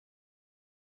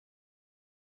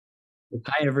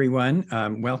Hi, everyone.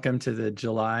 Welcome to the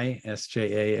July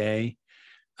SJAA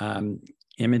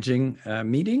imaging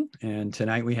meeting. And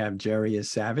tonight we have Jerry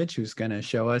Yesavage, who's going to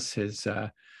show us his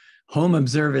home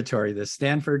observatory, the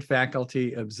Stanford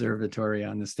Faculty Observatory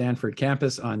on the Stanford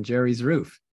Campus on Jerry's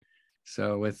roof.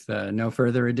 So with no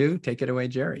further ado, take it away,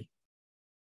 Jerry.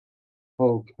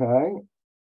 Okay.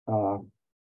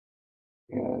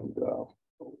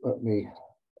 Let me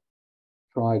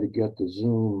try to get the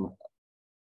Zoom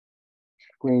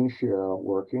screen share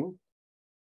working.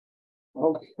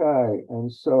 Okay,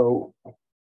 and so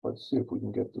let's see if we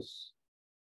can get this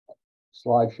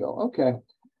slideshow. Okay,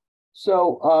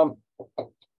 so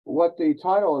what the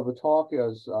title of the talk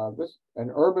is,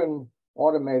 an urban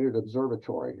automated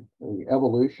observatory, the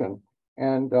evolution.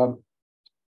 And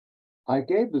I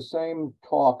gave the same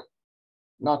talk,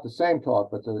 not the same talk,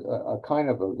 but a kind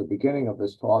of the beginning of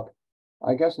this talk,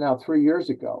 I guess now 3 years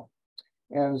ago.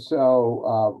 And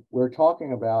so we're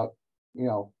talking about,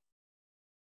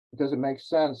 does it make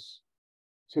sense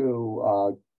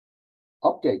to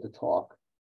update the talk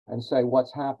and say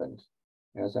what's happened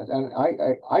in a sense? And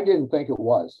I didn't think it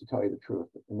was, to tell you the truth,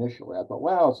 initially. I thought,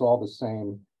 well, it's all the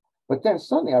same. But then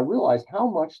suddenly I realized how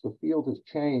much the field has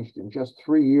changed in just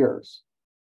 3 years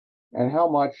and how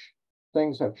much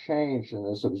things have changed in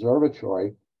this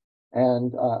observatory.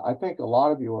 And I think a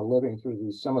lot of you are living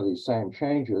through some of these same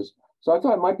changes. So I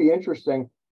thought it might be interesting.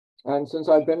 And since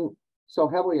I've been so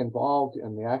heavily involved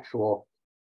in the actual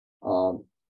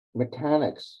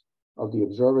mechanics of the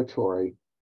observatory,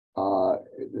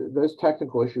 those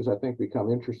technical issues, I think,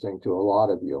 become interesting to a lot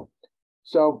of you.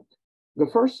 So the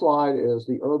first slide is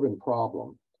the urban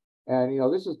problem. And,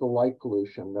 this is the light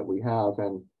pollution that we have.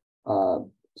 And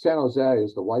San Jose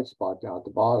is the white spot down at the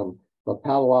bottom. But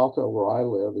Palo Alto, where I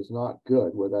live, is not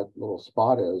good, where that little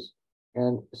spot is.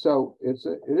 And so it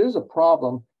is a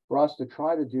problem for us to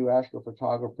try to do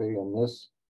astrophotography in this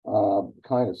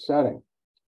kind of setting.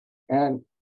 And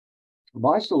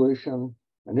my solution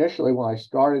initially, when I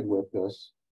started with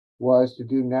this, was to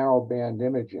do narrow band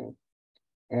imaging.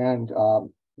 And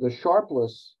the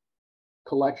Sharpless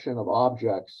collection of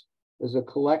objects is a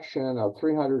collection of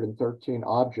 313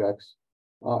 objects,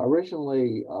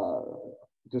 originally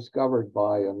discovered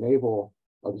by a naval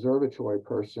observatory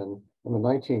person in the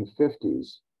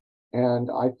 1950s.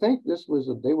 And I think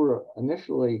they were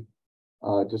initially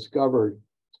discovered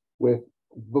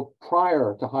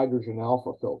prior to hydrogen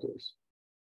alpha filters.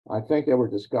 I think they were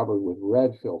discovered with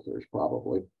red filters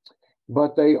probably,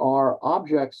 but they are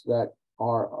objects that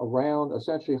are around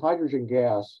essentially hydrogen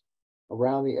gas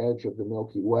around the edge of the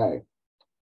Milky Way.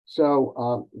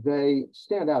 So they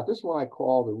stand out. This one I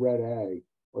call the red A,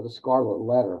 or the scarlet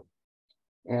letter.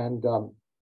 And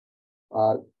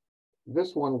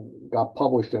this one got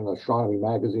published in Astronomy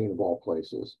magazine of all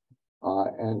places.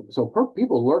 And so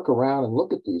people lurk around and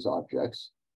look at these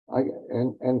objects. I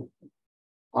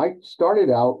started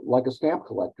out like a stamp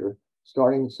collector,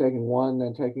 taking one,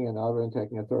 then taking another, and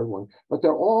taking a third one. But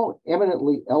they're all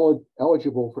eminently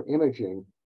eligible for imaging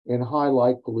in high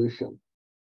light pollution.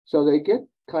 So they get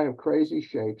kind of crazy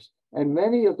shapes. And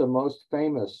many of the most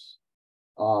famous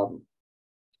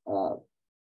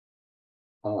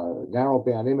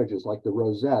narrowband images, like the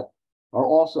Rosette, are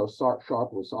also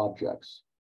Sharpless objects.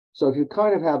 So if you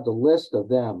kind of have the list of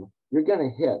them, you're going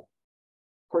to hit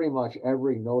pretty much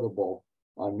every notable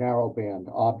narrowband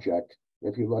object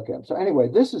if you look at them. So anyway,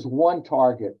 this is one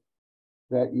target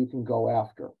that you can go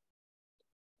after.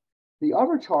 The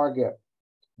other target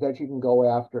that you can go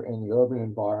after in the urban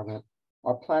environment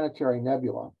are planetary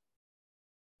nebula.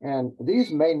 And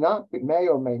these may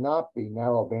or may not be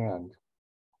narrowband,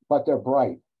 but they're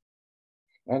bright,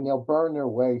 and they'll burn their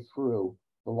way through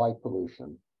the light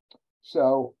pollution.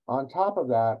 So on top of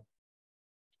that,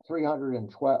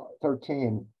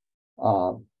 313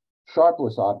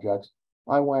 Sharpless objects,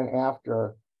 I went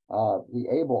after the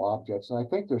Able objects, and I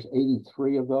think there's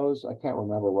 83 of those. I can't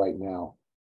remember right now,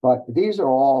 but these are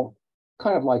all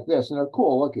kind of like this, and they're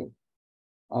cool looking.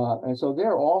 And so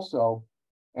they're also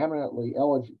eminently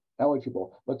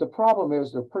eligible, but the problem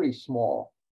is they're pretty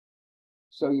small.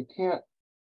 So you can't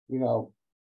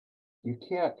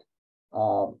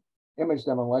image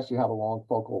them unless you have a long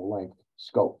focal length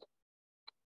scope.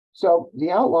 So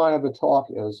the outline of the talk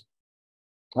is,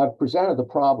 I've presented the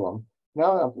problem. Then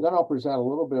I'll present a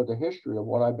little bit of the history of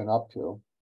what I've been up to.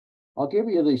 I'll give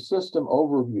you the system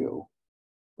overview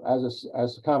as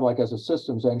kind of like as a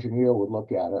systems engineer would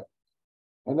look at it.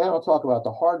 And then I'll talk about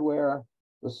the hardware,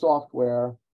 the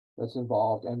software that's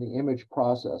involved, and the image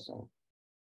processing.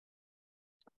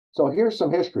 So here's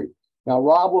some history. Now,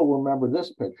 Rob will remember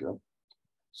this picture.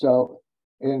 So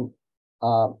in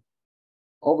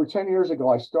over 10 years ago,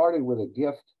 I started with a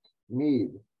gift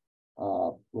Meade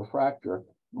refractor.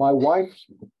 My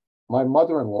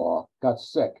mother-in-law got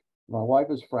sick. My wife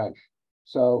is French.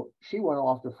 So she went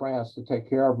off to France to take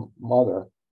care of mother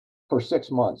for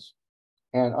 6 months.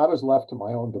 And I was left to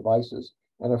my own devices.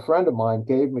 And a friend of mine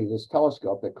gave me this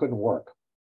telescope that couldn't work.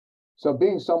 So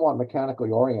being somewhat mechanically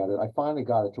oriented, I finally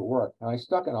got it to work. And I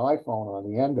stuck an iPhone on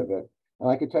the end of it, and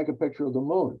I could take a picture of the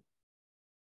moon.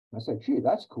 I said, gee,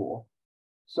 that's cool.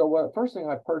 So the first thing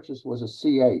I purchased was a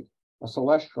C8, a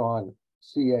Celestron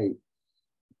C8,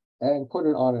 and put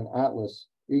it on an Atlas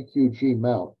EQG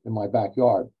mount in my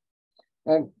backyard.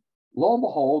 And lo and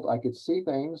behold, I could see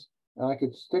things, and I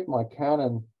could stick my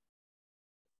Canon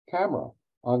camera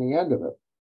on the end of it.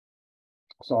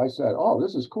 So I said, oh,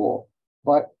 this is cool.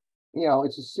 But, you know,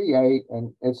 it's a C8,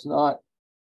 and it's not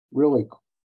really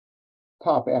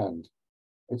top end.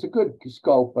 It's a good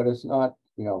scope, but it's not,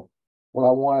 you know, what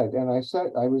I wanted. And I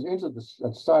said, I was into the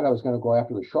side, I was going to go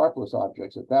after the sharpless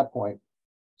objects at that point.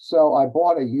 So I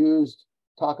bought a used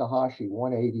Takahashi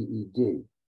 180 ED.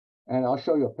 And I'll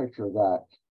show you a picture of that.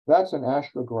 That's an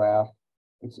astrograph.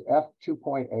 It's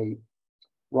f2.8.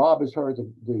 Rob has heard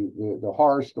the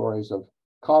horror stories of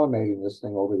collimating this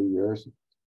thing over the years,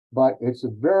 but it's a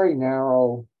very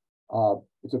narrow,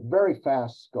 it's a very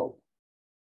fast scope.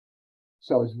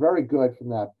 So it's very good from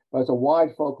that, but it's a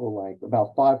wide focal length,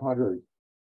 about 500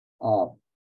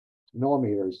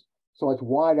 millimeters. So it's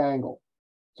wide angle.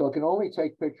 So it can only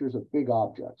take pictures of big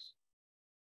objects.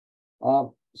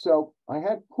 So I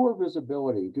had poor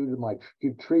visibility due to my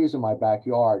trees in my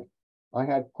backyard. I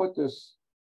had put this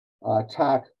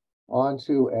tack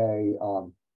onto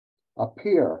a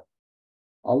pier,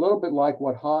 a little bit like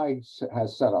what Hyde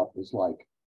has set up is like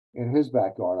in his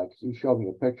backyard. Like he showed me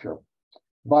a picture,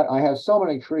 but I have so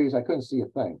many trees I couldn't see a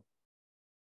thing.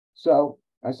 So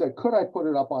I said, could I put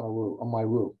it up on a roof, on my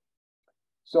roof?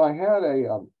 So I had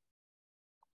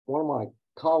one of my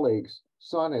colleagues'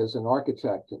 son is an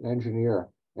architect, an engineer,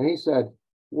 and he said,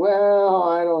 well,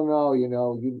 I don't know, you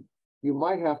know, you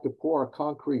might have to pour a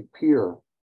concrete pier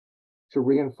to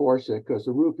reinforce it because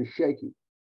the roof is shaky.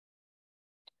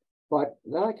 But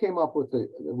then I came up with the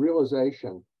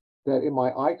realization that in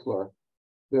my Eichler,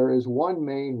 there is one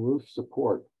main roof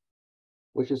support,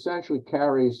 which essentially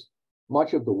carries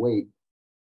much of the weight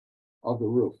of the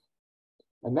roof.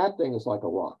 And that thing is like a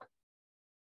rock.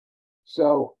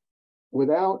 So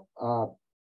without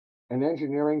an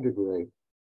engineering degree,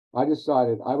 I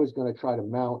decided I was going to try to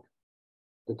mount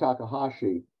the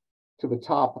Takahashi to the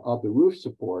top of the roof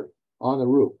support on the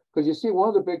roof. Because you see, one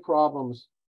of the big problems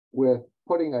with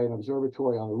putting an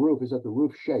observatory on the roof is that the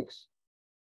roof shakes.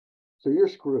 So you're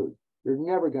screwed. You're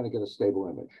never going to get a stable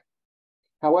image.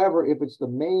 However, if it's the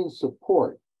main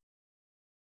support,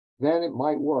 then it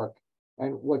might work.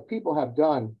 And what people have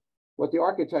done, what the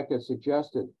architect had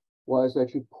suggested, was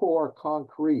that you pour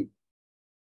concrete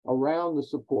around the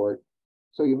support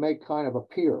so you make kind of a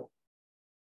pier.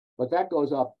 But that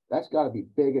goes up, that's got to be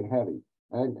big and heavy.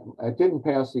 And it didn't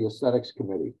pass the aesthetics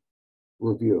committee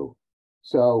review.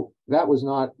 So that was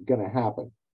not going to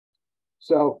happen.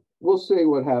 So we'll see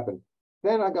what happened.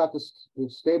 Then I got the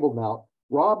stable mount.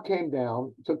 Rob came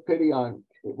down, took pity on,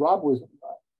 Rob was,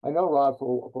 I know Rob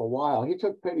for a while. He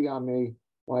took pity on me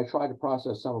when I tried to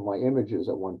process some of my images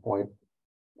at one point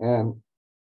and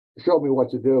showed me what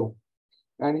to do.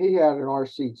 And he had an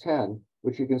RC10,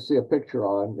 which you can see a picture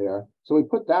on there. So we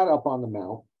put that up on the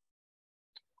mount.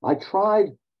 I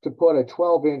tried to put a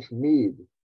 12-inch Meade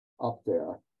up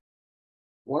there.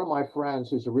 One of my friends,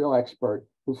 who's a real expert,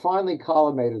 who finally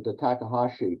collimated the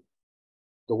Takahashi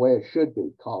the way it should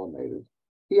be collimated,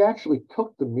 he actually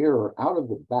took the mirror out of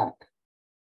the back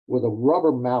with a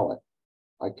rubber mallet,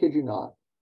 I kid you not,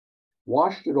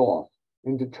 washed it off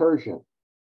in detergent,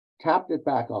 tapped it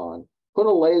back on, put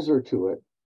a laser to it,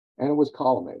 and it was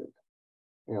collimated.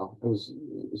 You know, it was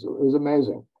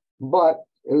amazing, but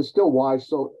it was still wide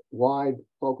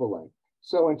focal length.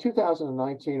 So in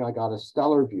 2019, I got a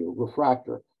stellar view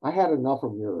refractor. I had enough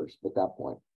of mirrors at that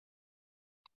point.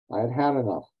 I had had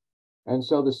enough. And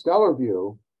so the stellar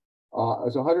view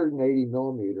is 180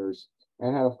 millimeters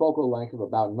and had a focal length of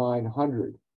about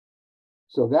 900.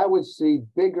 So that would see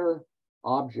bigger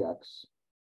objects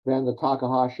than the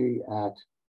Takahashi at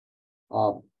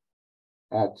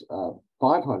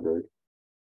 500,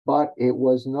 but it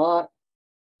was not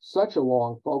such a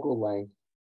long focal length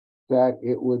that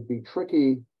it would be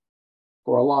tricky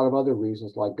for a lot of other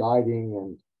reasons like guiding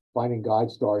and finding guide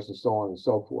stars and so on and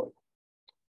so forth.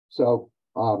 So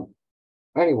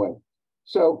anyway,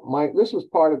 so this was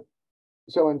part of,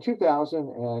 so in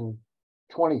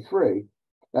 2023,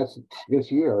 that's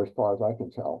this year as far as I can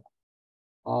tell,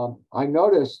 I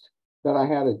noticed that I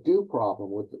had a dew problem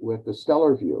with the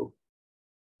stellar view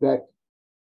that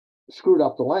screwed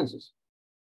up the lenses.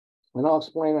 And I'll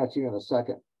explain that to you in a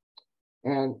second.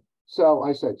 And so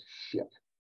I said, shit,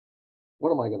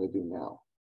 what am I going to do now?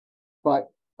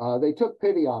 But they took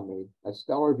pity on me at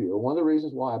Stellar View. One of the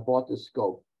reasons why I bought this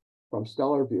scope from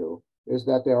Stellar View is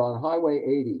that they're on Highway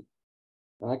 80,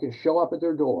 and I can show up at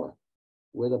their door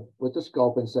with the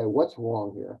scope and say, what's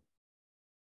wrong here?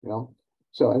 You know?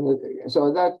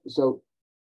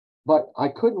 But I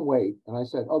couldn't wait, and I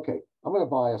said, okay, I'm going to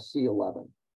buy a C11.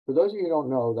 For those of you who don't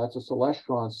know, that's a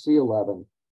Celestron C11,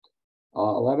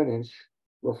 11-inch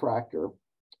refractor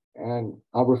and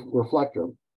a reflector,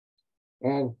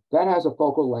 and that has a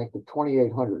focal length of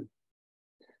 2,800.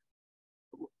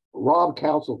 Rob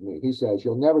counseled me. He says,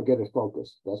 you'll never get it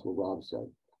focused. That's what Rob said.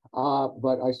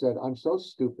 But I said, I'm so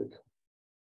stupid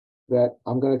that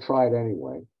I'm going to try it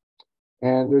anyway.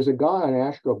 And there's a guy on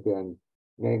Astrobin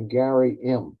named Gary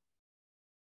M,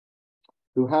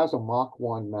 who has a Mach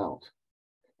 1 mount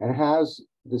and has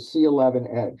the C11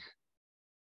 edge.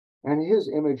 And his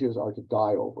images are to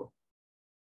die over.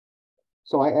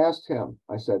 So I asked him,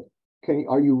 I said,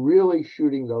 are you really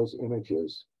shooting those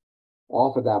images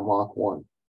off of that Mach 1?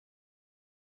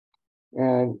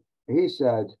 And he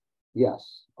said,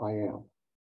 yes, I am.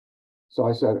 So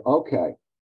I said, okay.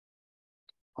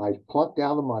 I plunked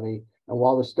down the money, and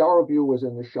while the Stellar View was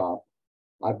in the shop,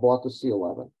 I bought the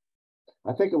C11.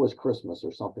 I think it was Christmas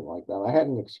or something like that. I had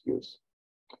an excuse.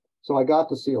 So I got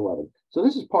the C11. So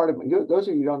this is part of, those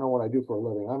of you who don't know what I do for a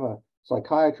living, I'm a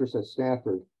psychiatrist at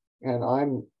Stanford, and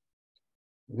I'm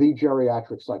the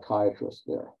geriatric psychiatrist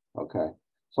there, okay?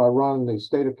 So I run the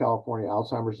State of California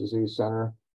Alzheimer's Disease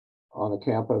Center on the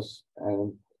campus.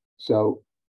 And so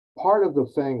part of the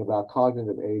thing about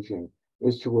cognitive aging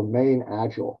is to remain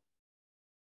agile,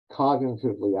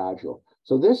 cognitively agile.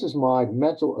 So this is my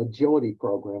mental agility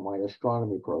program, my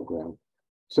astronomy program.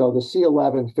 So the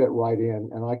C11 fit right in,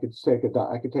 and I could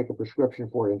take a prescription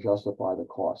for it and justify the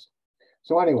cost.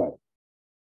 So anyway,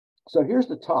 so here's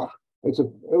the top. It's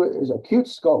a cute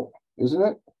scope, isn't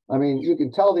it? I mean, you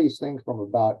can tell these things from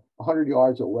about 100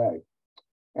 yards away.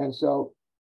 And so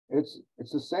it's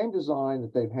the same design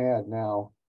that they've had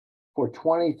now for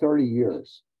 20, 30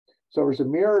 years. So there's a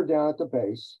mirror down at the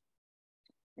base,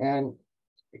 and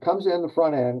it comes in the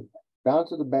front end,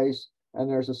 bounces to the base, and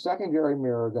there's a secondary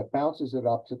mirror that bounces it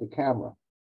up to the camera.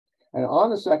 And on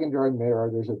the secondary mirror,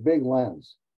 there's a big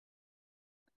lens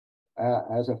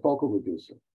as a focal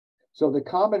reducer. So the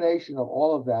combination of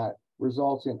all of that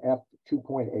results in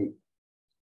f2.8,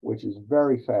 which is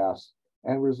very fast,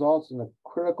 and results in a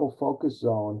critical focus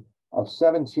zone of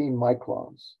 17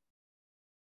 microns.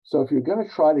 So if you're going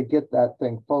to try to get that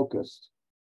thing focused,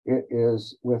 it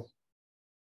is with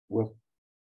good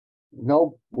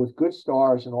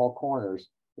stars in all corners,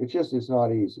 it just is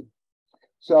not easy.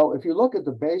 So if you look at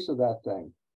the base of that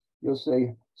thing, you'll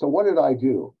see, so what did I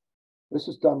do? This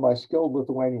is done by skilled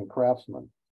Lithuanian craftsmen.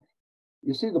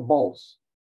 You see the bolts.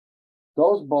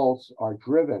 Those bolts are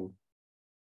driven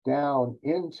down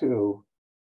into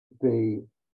the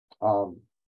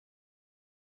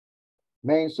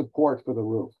main support for the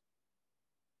roof.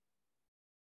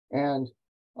 And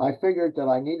I figured that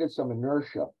I needed some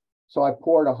inertia. So I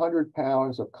poured 100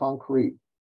 pounds of concrete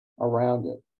around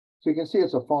it. So you can see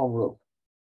it's a foam roof.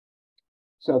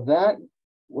 So that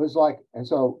was like, and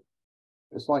so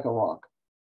it's like a rock.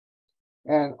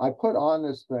 And I put on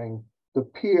this thing, the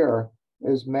pier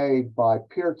is made by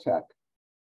PeerTech,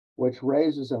 which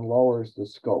raises and lowers the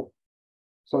scope.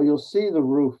 So you'll see the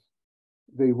roof,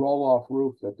 the roll-off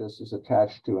roof that this is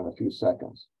attached to in a few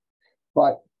seconds.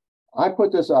 But I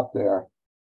put this up there,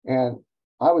 and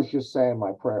I was just saying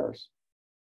my prayers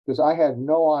because I had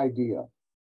no idea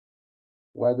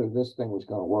whether this thing was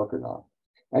going to work or not.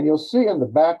 And you'll see in the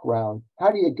background,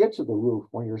 how do you get to the roof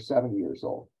when you're 70 years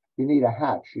old? You need a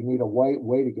hatch. You need a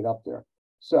way to get up there.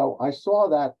 So I saw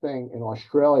that thing in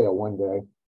Australia one day,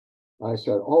 and I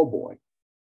said, oh boy,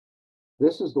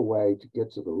 this is the way to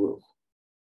get to the roof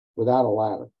without a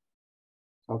ladder.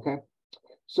 Okay?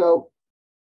 So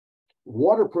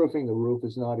waterproofing the roof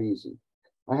is not easy.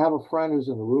 I have a friend who's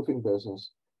in the roofing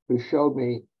business who showed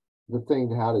me the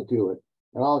thing how to do it.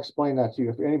 And I'll explain that to you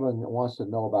if anyone wants to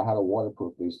know about how to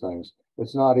waterproof these things.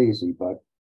 It's not easy, but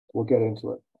we'll get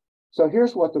into it. So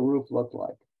here's what the roof looked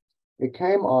like. It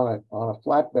came on a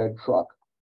flatbed truck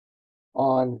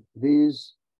on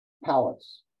these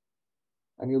pallets.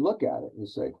 And you look at it and you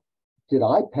say, did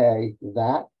I pay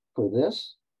that for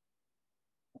this?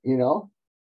 You know?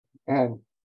 And,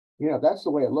 you know, that's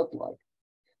the way it looked like.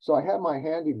 So I had my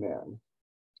handyman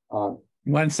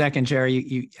 1 second,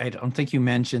 Jerry. I don't think you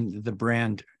mentioned the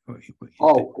brand.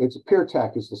 Oh, it's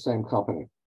PureTech is the same company.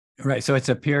 Right. So it's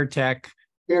a PureTech.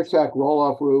 PureTech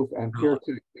roll-off roof and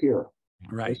PureTech Pier.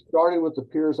 Right. They started with the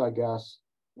piers, I guess,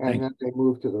 and then they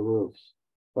moved to the roofs.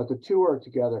 But the two are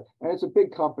together, and it's a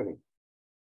big company.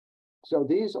 So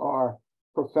these are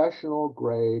professional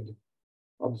grade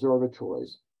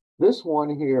observatories. This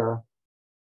one here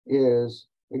is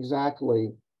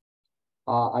exactly,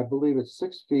 I believe it's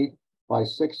 6 feet by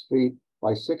 6 feet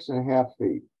by 6.5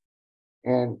 feet.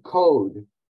 And code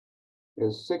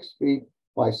is 6 feet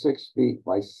by 6 feet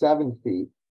by 7 feet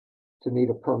to need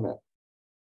a permit.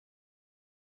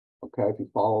 Okay, if you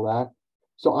follow that.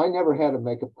 So I never had to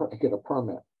get a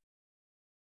permit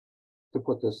to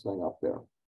put this thing up there.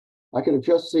 I could have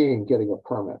just seen getting a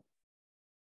permit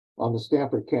on the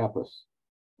Stanford campus,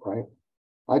 right?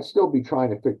 I'd still be trying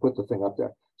to put the thing up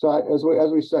there. So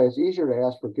as we say, it's easier to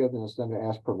ask forgiveness than to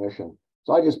ask permission.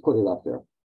 So I just put it up there.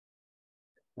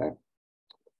 Okay.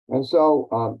 And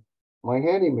so my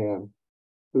handyman,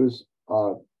 whose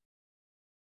heart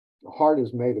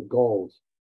is made of gold,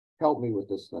 helped me with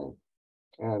this thing.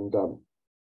 And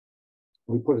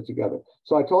we put it together.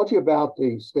 So I told you about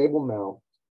the stable mount.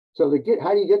 So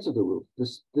how do you get to the roof?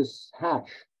 This hatch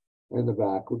in the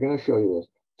back, we're going to show you this.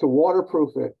 To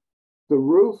waterproof it, the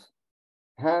roof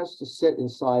has to sit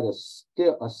inside a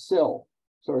sill.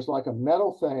 So it's like a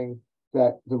metal thing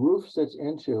that the roof sits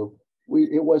into.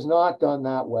 It was not done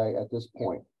that way at this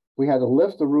point. We had to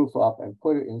lift the roof up and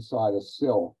put it inside a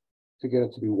sill to get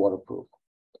it to be waterproof.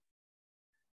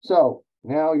 So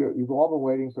now you've all been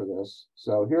waiting for this.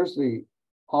 So here's the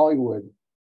Hollywood.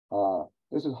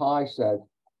 This is how I said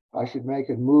I should make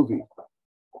a movie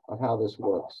of how this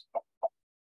works.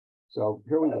 So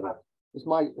here we go. It's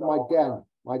my den.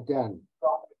 My den.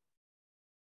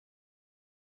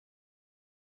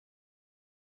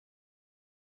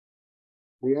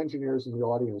 The engineers in the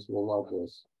audience will love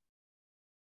this.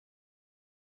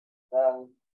 And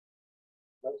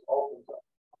let's open it up.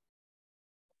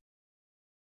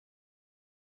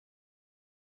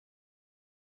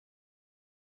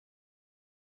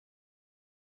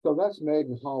 So that's made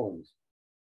in Holland.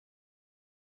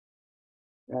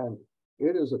 And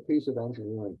it is a piece of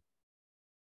engineering.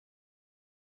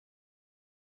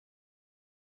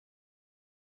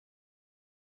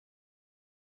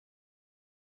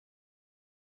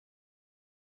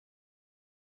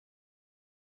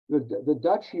 The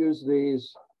Dutch use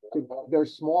these, they're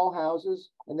small houses,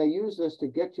 and they use this to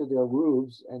get to their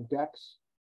roofs and decks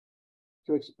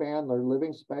to expand their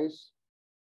living space.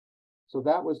 So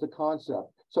that was the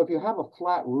concept. So if you have a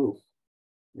flat roof,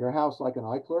 your house like an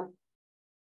Eichler,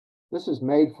 this is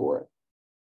made for it,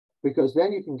 because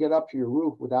then you can get up to your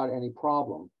roof without any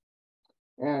problem.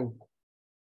 And,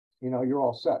 you're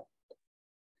all set.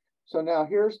 So now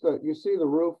you see the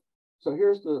roof. So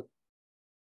here's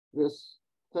this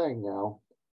thing now.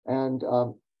 And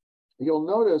you'll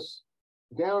notice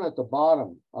down at the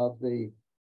bottom of the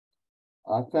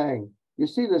thing, you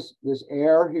see this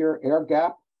air here, air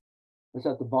gap. It's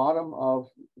at the bottom of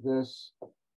this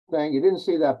thing. You didn't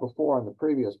see that before in the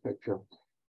previous picture.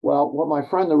 Well, what my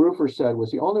friend the roofer said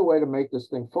was the only way to make this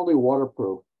thing fully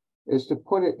waterproof is to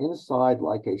put it inside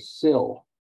like a sill.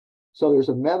 So there's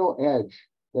a metal edge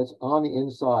that's on the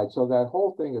inside. So that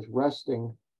whole thing is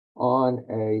resting on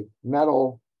a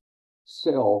metal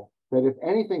sill that if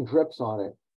anything drips on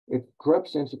it, it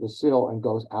drips into the sill and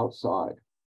goes outside.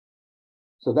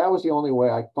 So that was the only way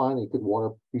I finally could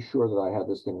be sure that I had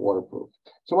this thing waterproof.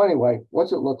 So anyway,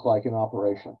 what's it look like in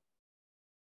operation?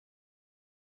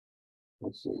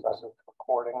 Let's see. That's it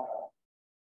recording.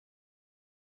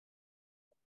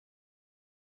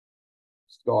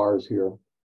 Stars here.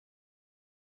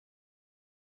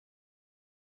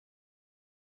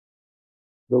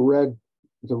 The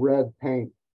red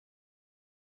paint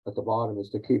at the bottom is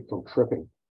to keep from tripping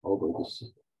over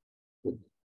this.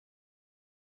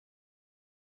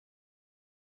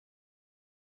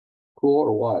 Cool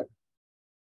or what?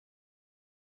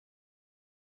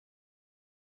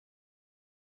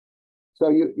 So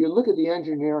you look at the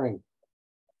engineering.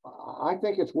 I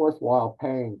think it's worthwhile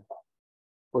paying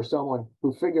for someone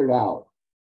who figured out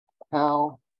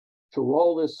how to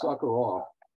roll this sucker off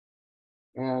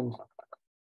and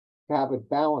have it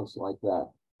balanced like that.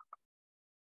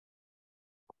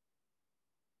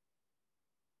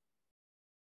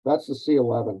 That's the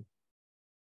C11.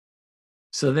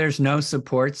 So there's no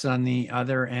supports on the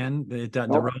other end. The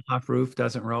roll-off roof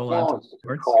doesn't roll on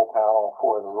supports. Control panel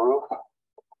for the roof.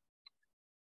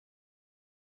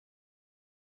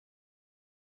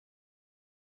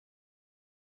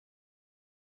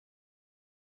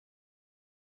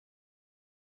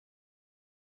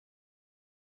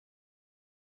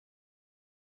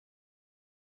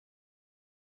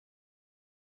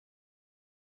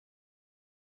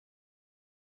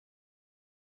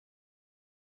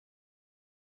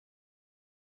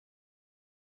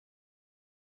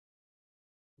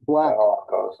 Black. And off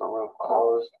goes the roof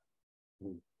closed.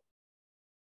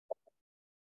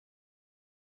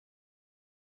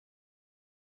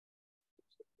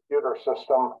 Computer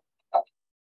system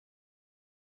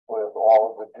with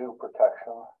all of the due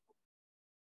protection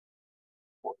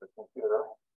for the computer.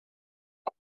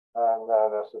 And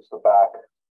then this is the back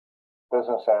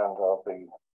business end of the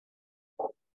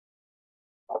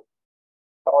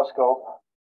telescope,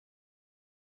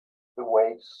 the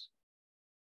weights,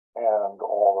 and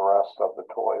all the rest of the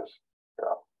toys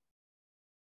here.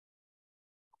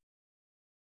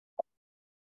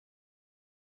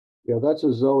 Yeah, that's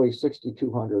a Zoe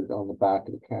 6200 on the back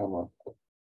of the camera,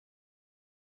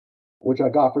 which I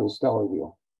got for the stellar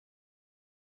view.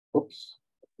 Oops,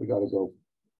 we got to go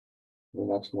to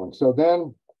the next one. So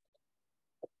then,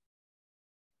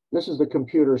 this is the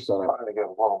computer side. I'm trying to give a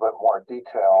little bit more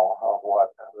detail of what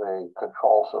the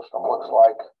control system looks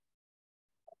like.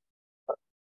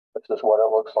 This is what it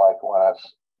looks like when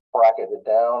it's bracketed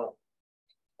down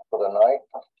for the night.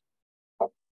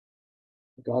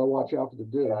 Gotta watch out for the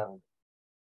dew. And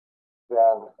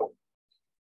then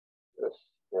this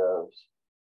is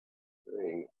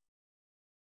the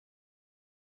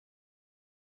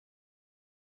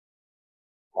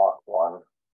Mark 1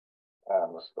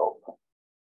 and the scope.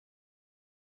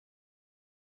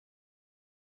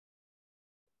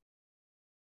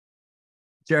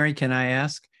 Jerry, can I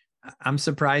ask? I'm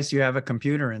surprised you have a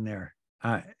computer in there.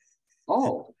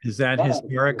 Oh, Is that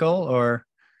historical or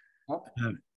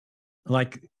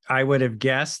like I would have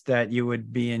guessed that you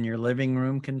would be in your living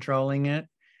room controlling it,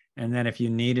 and then if you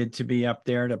needed to be up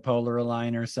there to polar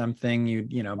align or something, you'd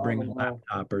bring a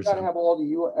laptop or you gotta something. have all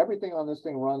the everything on this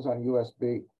thing runs on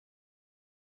USB.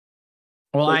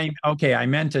 Well, I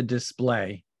meant a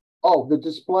display. Oh, the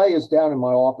display is down in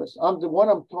my office. The one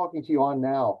I'm talking to you on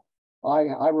now.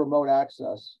 I remote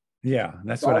access. Yeah,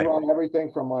 that's So what I run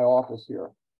everything from my office here.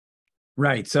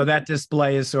 Right. So that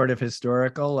display is sort of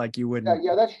historical, like you wouldn't.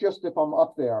 Yeah, that's just if I'm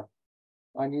up there,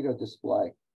 I need a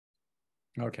display.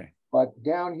 Okay. But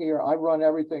down here, I run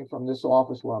everything from this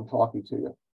office where I'm talking to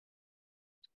you.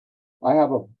 I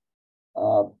have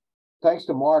thanks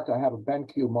to Mark, I have a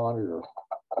BenQ monitor,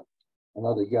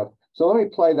 another gift. So let me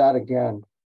play that again.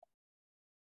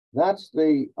 That's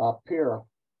the pier.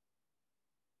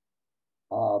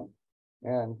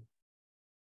 And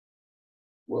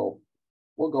we'll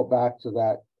go back to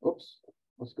that. Oops,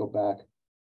 let's go back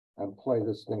and play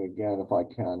this thing again if I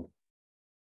can.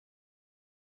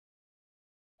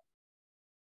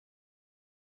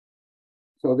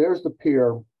 So there's the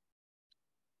pier,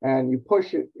 and you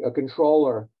push a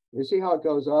controller. You see how it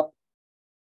goes up?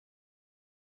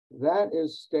 That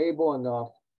is stable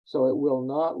enough so it will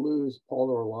not lose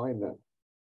polar alignment.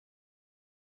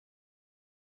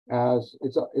 As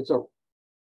it's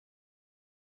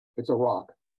a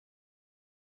rock.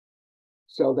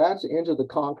 So that's into the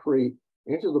concrete,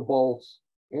 into the bolts,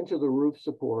 into the roof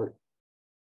support,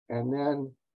 and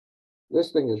then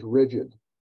this thing is rigid.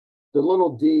 The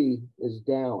little D is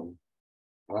down,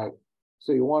 right?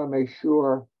 So you want to make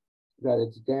sure that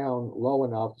it's down low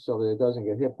enough so that it doesn't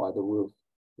get hit by the roof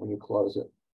when you close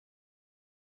it.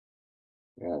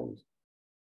 And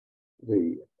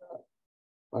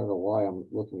I don't know why I'm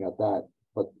looking at that,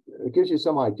 but it gives you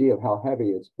some idea of how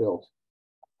heavy it's built.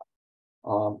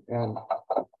 And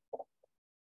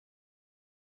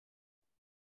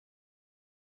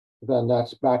then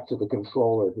that's back to the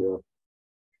controller here.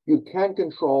 You can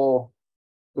control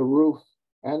the roof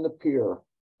and the pier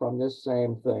from this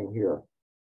same thing here,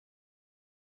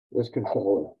 this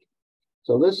controller.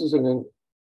 So this is so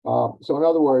in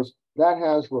other words, that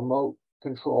has remote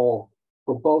control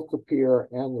for both the pier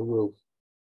and the roof.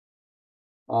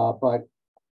 But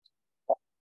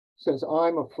since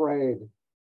I'm afraid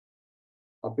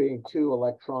of being too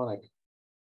electronic,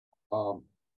 Bob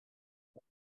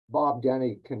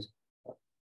Denny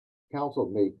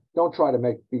counseled me, don't try to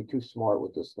be too smart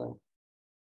with this thing.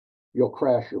 You'll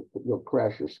crash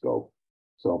your scope.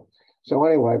 So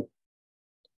anyway,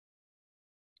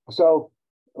 so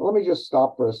let me just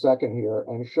stop for a second here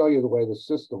and show you the way the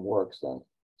system works then.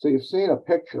 So you've seen a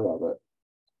picture of it.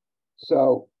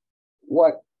 So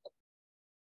what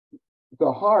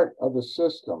the heart of the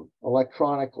system,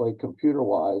 electronically,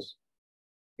 computer-wise,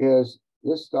 is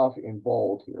this stuff in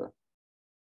bold here.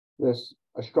 This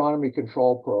astronomy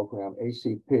control program,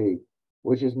 ACP,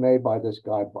 which is made by this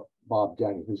guy, Bob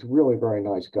Denny, who's really a very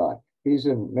nice guy. He's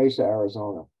in Mesa,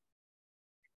 Arizona.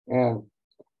 And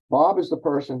Bob is the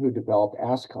person who developed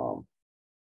ASCOM,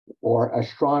 or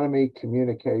Astronomy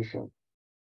Communication.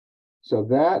 So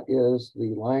that is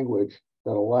the language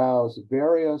that allows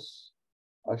various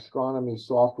astronomy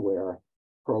software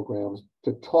programs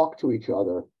to talk to each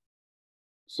other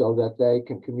so that they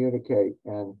can communicate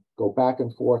and go back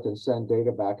and forth and send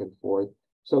data back and forth,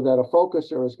 so that a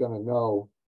focuser is going to know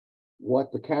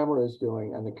what the camera is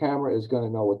doing, and the camera is going to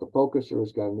know what the focuser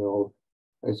is going to know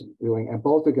is doing, and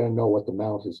both are going to know what the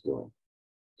mount is doing.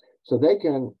 So they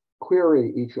can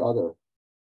query each other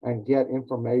and get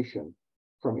information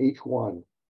from each one,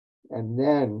 and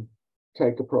then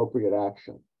take appropriate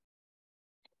action.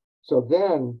 So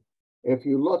then, if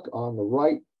you look on the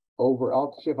right over,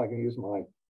 I'll see if I can use my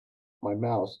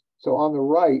mouse. So on the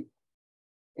right,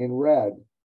 in red,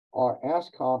 are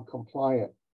ASCOM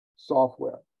compliant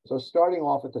software. So starting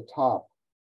off at the top,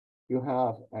 you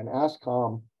have an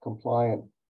ASCOM compliant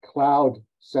cloud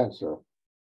sensor,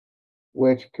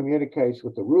 which communicates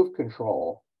with the roof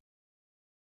control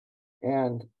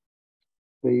and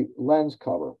the lens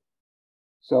cover.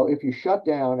 So if you shut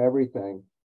down everything,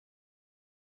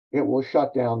 it will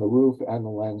shut down the roof and the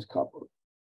lens cover.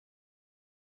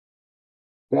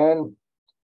 Then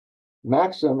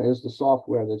Maxim is the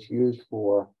software that's used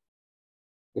for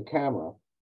the camera.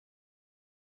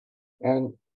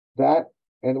 And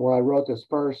when I wrote this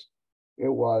first, it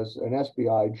was an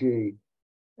SBIG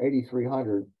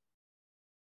 8300.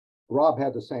 Rob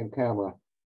had the same camera.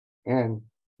 And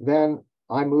then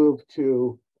I moved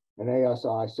to an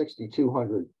ASI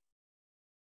 6200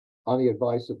 on the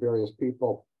advice of various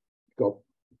people. Go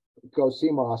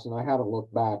CMOS, and I haven't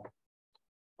looked back.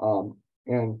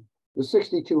 And the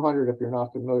 6200, if you're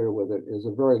not familiar with it, is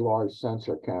a very large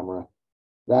sensor camera.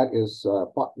 That is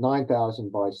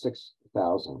 9,000 by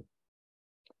 6,000.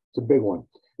 It's a big one.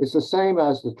 It's the same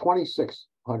as the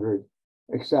 2600,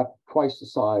 except twice the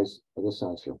size of the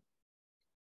sensor.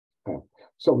 Okay.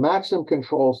 So Maxim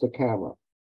controls the camera.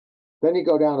 Then you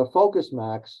go down to Focus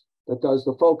Max that does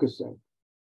the focusing.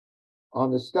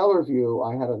 On the Stellar View,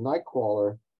 I had a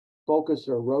Nightcrawler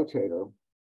focuser rotator.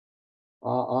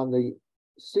 On the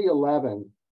C11,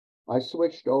 I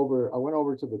switched over, I went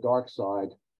over to the dark side,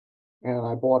 and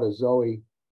I bought a Zoe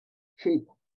cheap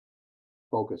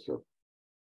focuser.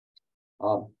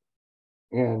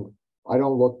 And I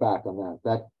don't look back on that.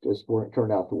 That just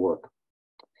turned out to work.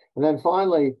 And then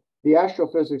finally, the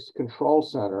Astrophysics Control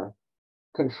Center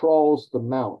controls the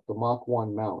mount, the Mach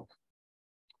 1 mount.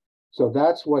 So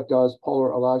that's what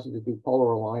allows you to do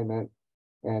polar alignment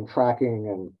and tracking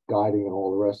and guiding and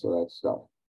all the rest of that stuff.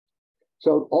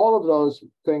 So all of those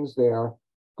things there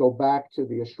go back to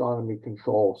the astronomy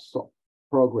control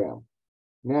program.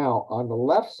 Now, on the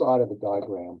left side of the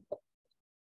diagram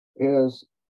is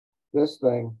this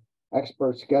thing,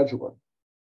 Expert Scheduler.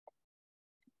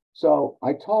 So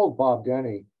I told Bob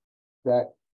Denny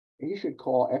that he should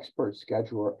call Expert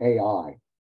Scheduler AI.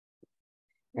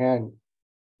 And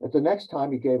at the next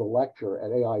time he gave a lecture at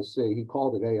AIC, he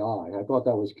called it AI. I thought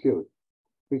that was cute,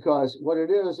 because what it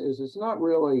is it's not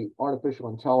really artificial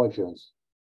intelligence,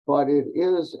 but it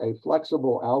is a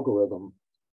flexible algorithm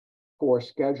for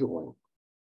scheduling.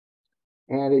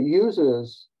 And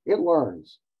it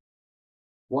learns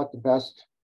what the best,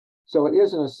 so it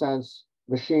is in a sense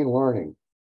machine learning.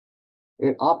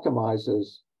 It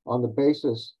optimizes on the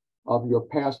basis of your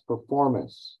past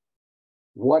performance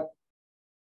what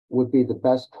would be the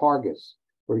best targets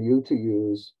for you to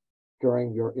use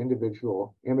during your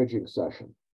individual imaging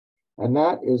session. And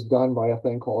that is done by a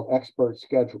thing called Expert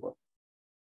Scheduler.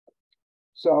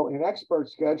 So in Expert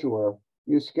Scheduler,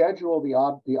 you schedule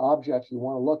the objects you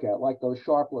want to look at, like those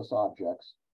sharpless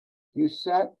objects. You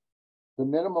set the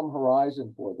minimum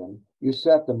horizon for them. You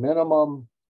set the minimum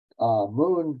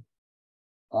moon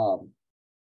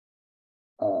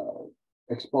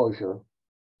exposure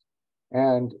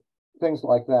and things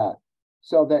like that,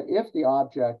 so that if the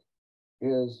object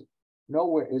is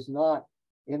not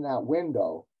in that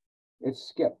window, it's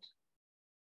skipped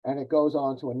and it goes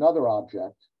on to another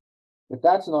object. If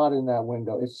that's not in that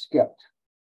window, it's skipped,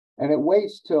 and it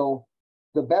waits till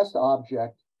the best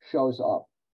object shows up.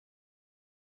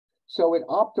 So it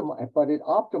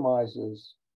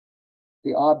optimizes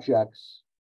the objects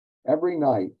every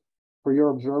night for your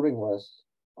observing list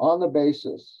on the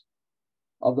basis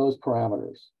of those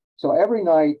parameters. So every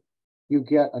night you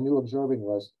get a new observing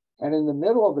list, and in the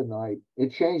middle of the night,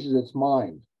 it changes its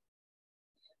mind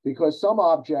because some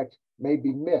object may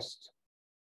be missed.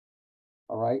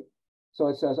 All right. So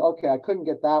it says, okay, I couldn't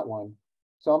get that one,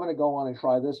 so I'm going to go on and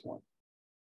try this one.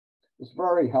 It's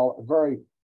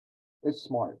it's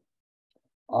smart.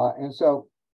 And so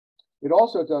it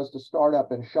also does the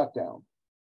startup and shutdown.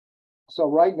 So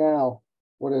right now,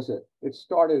 what is it? It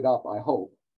started up, I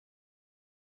hope.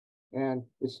 And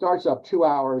it starts up 2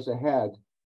 hours ahead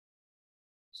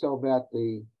so that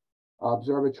the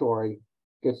observatory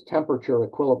gets temperature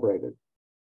equilibrated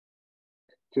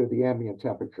to the ambient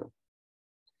temperature.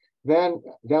 Then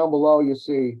down below, you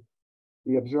see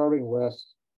the observing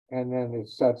list, and then it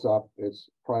sets up its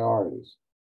priorities.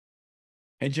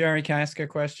 Hey, Jerry, can I ask a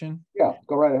question? Yeah,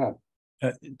 go right ahead.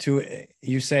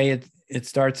 You say it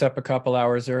starts up a couple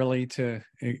hours early to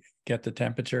get the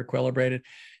temperature equilibrated.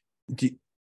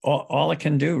 All it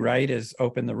can do, right, is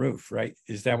open the roof, right?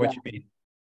 Is that what you mean?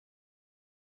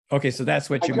 Okay, so that's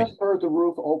what you mean. I just heard the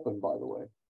roof open, by the way.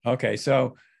 Okay,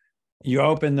 so you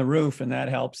open the roof and that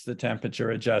helps the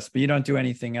temperature adjust, but you don't do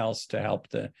anything else to help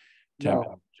the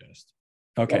temperature adjust.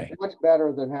 Okay. That's much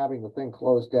better than having the thing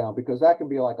closed down, because that can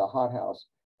be like a hothouse.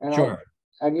 And sure.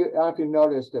 I don't know if you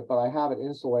noticed it, but I have it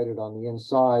insulated on the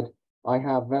inside. I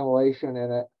have ventilation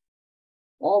in it,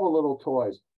 all the little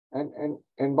toys.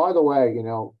 And by the way, you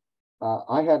know,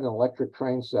 I had an electric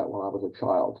train set when I was a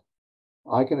child.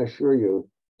 I can assure you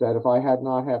that if I had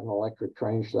not had an electric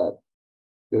train set,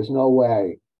 there's no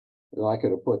way that I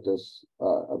could have put this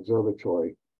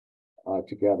observatory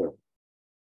together.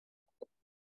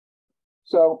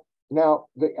 So now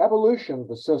the evolution of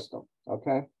the system,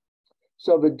 okay?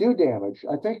 So the dew damage,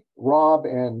 I think Rob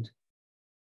and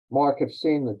Mark have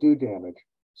seen the dew damage.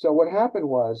 So what happened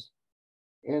was,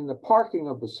 in the parking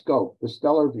of the scope, the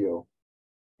stellar view,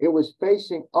 it was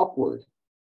facing upward.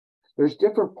 There's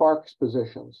different parks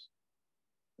positions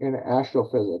in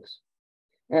astrophysics.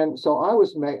 And so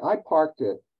I parked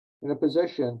it in a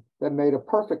position that made a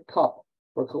perfect cup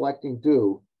for collecting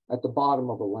dew at the bottom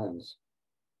of the lens.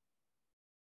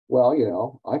 Well, you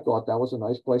know, I thought that was a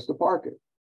nice place to park it.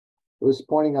 It was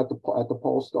pointing at the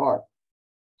pole star.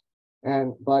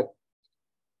 But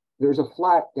there's a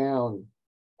flat down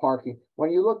parking.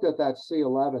 When you looked at that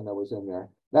C11 that was in there,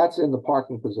 that's in the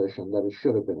parking position that it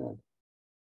should have been in,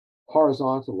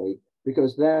 horizontally,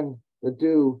 because then the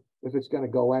dew, if it's going to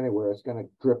go anywhere, it's going to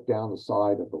drip down the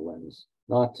side of the lens,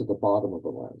 not to the bottom of the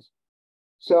lens.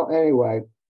 So anyway,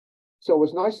 so it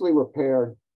was nicely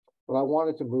repaired, but I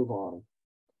wanted to move on.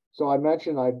 So I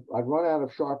mentioned I'd run out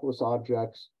of sharpless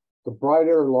objects. The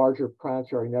brighter, larger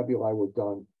planetary nebulae were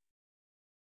done.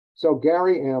 So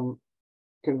Gary M.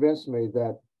 convinced me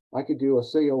that I could do a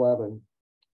C11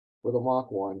 with a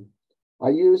Mach 1. I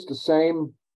used the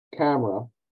same camera,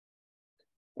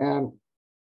 and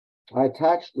I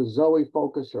attached the Zoe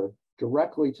focuser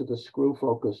directly to the screw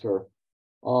focuser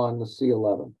on the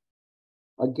C11.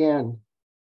 Again,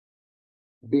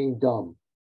 being dumb.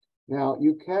 Now,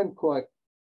 you can put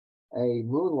a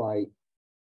moonlight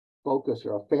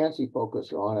focuser, a fancy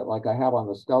focuser on it, like I have on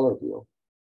the stellar view.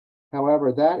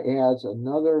 However, that adds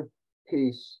another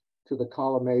piece to the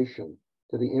collimation,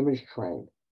 to the image train.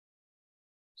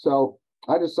 So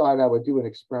I decided I would do an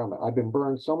experiment. I've been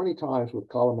burned so many times with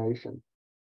collimation.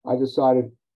 I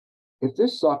decided, if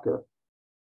this sucker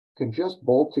can just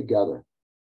bolt together,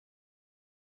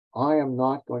 I am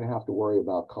not going to have to worry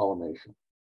about collimation.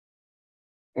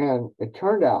 And it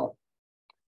turned out,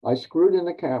 I screwed in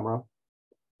the camera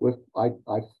with, I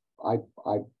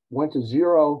went to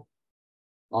 0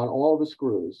 on all the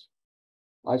screws.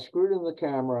 I screwed in the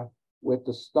camera with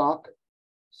the stock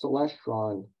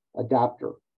Celestron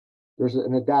adapter. There's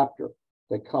an adapter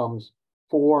that comes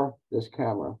for this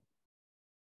camera.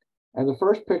 And the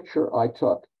first picture I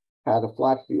took had a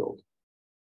flat field,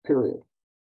 period.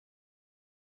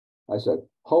 I said,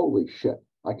 holy shit,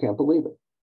 I can't believe it.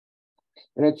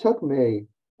 And it took me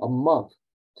a month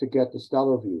to get the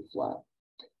stellar view flat.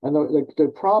 And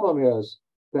the problem is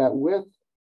that with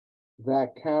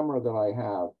that camera that I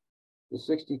have, the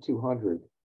 6200,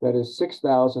 that is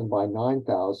 6,000 by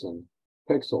 9,000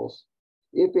 pixels,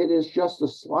 if it is just the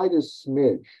slightest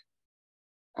smidge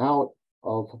out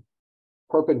of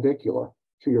perpendicular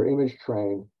to your image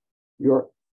train, your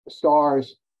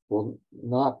stars will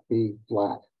not be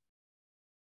flat.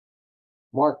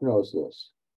 Mark knows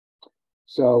this.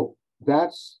 So I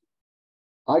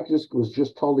was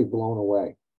just totally blown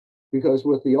away, because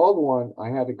with the old one,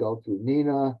 I had to go through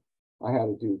Nina. I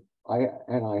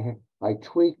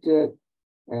tweaked it,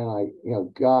 and I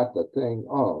got the thing.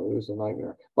 Oh, it was a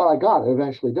nightmare, but I got it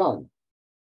eventually done.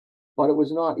 But it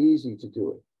was not easy to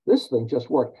do it. This thing just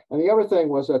worked. And the other thing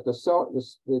was that the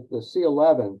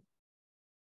C11,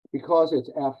 because it's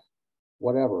F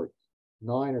whatever,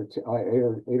 9 or 10,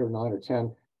 8 or 9 or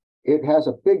 10, it has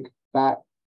a big fat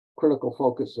critical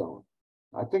focus zone.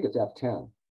 I think it's F10.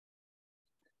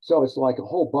 So it's like a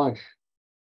whole bunch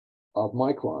of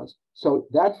microns. So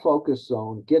that focus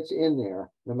zone gets in there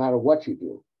no matter what you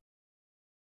do.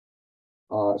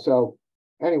 So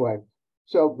anyway,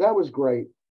 so that was great.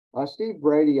 Steve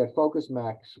Brady at Focus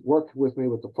Max worked with me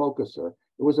with the focuser.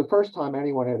 it was the first time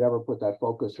anyone had ever put that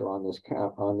focuser on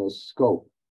this scope.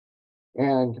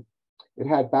 And it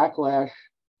had backlash,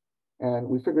 and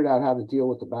we figured out how to deal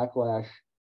with the backlash.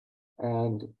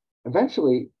 And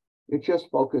eventually, it just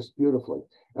focused beautifully.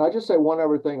 And I'll just say one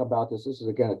other thing about this. This is,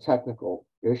 again, a technical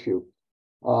issue.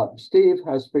 Steve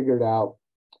has figured out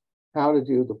how to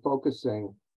do the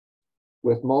focusing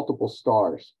with multiple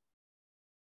stars.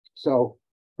 So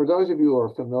for those of you who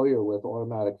are familiar with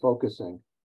automatic focusing,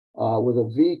 with a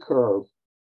V curve,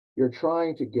 you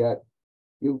try to get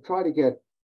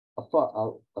a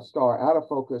star out of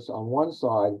focus on one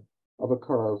side of a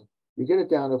curve. You get it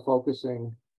down to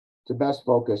focusing to best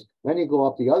focus. Then you go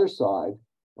up the other side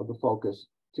of the focus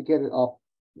to get it up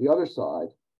the other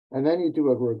side. And then you do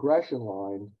a regression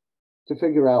line to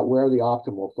figure out where the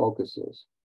optimal focus is.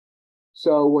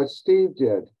 So what Steve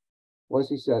did was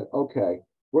he said, okay,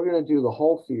 we're going to do the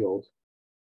whole field,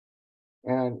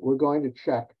 and we're going to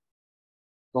check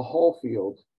the whole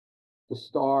field, the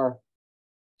star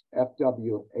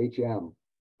FWHM,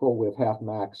 full width half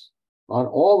max, on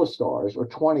all the stars, or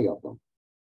 20 of them,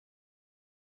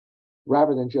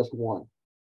 rather than just one.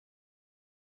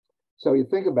 So you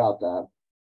think about that.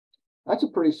 That's a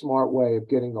pretty smart way of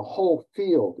getting the whole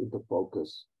field into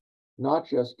focus, not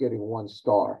just getting one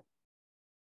star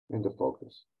into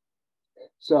focus.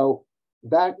 So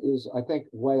that is, I think,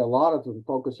 the way a lot of the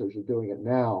focusers are doing it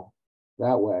now,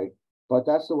 that way. But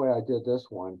that's the way I did this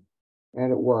one,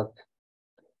 and it worked.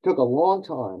 It took a long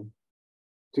time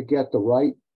to get the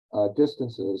right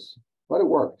distances, but it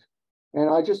worked. And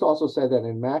I just also say that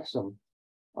in Maxim,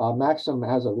 Maxim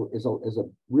is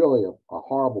really a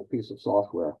horrible piece of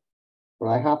software, but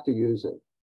I have to use it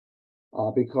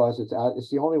because it's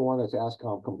the only one that's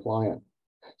ASCOM compliant.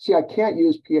 See, I can't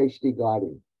use PhD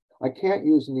guiding. I can't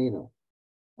use Nina.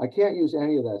 I can't use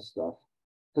any of that stuff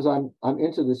because I'm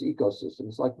into this ecosystem.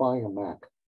 It's like buying a Mac.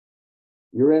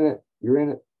 You're in it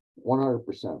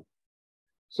 100%.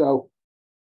 So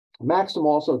Maxim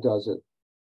also does it,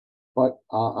 but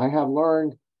I have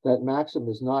learned that Maxim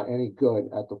is not any good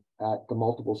at the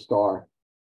multiple star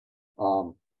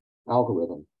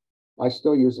algorithm. I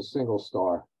still use a single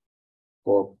star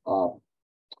for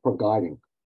guiding.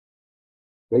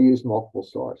 They use multiple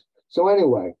stars. So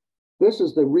anyway, this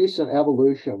is the recent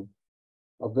evolution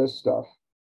of this stuff.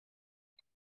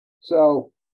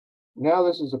 So now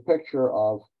this is a picture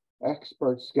of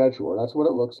Expert Scheduler. That's what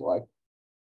it looks like.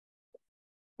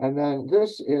 And then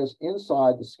this is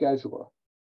inside the scheduler,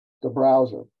 the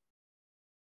browser.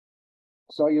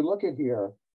 So you look at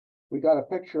here, we got a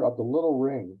picture of the little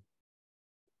ring.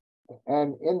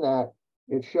 And in that,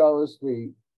 it shows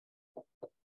the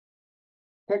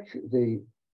picture,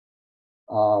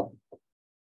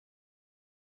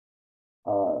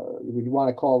 you want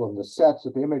to call them the sets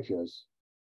of images.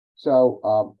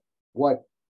 So what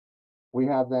we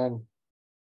have then,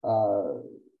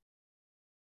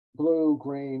 blue,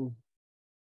 green,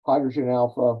 hydrogen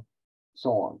alpha, so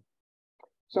on.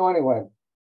 So anyway,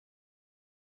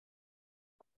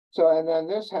 and then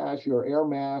this has your air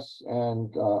mass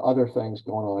and other things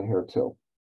going on here too.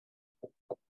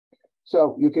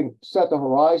 So you can set the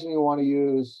horizon you want to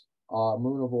use,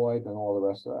 moon avoid, and all the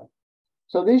rest of that.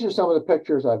 So these are some of the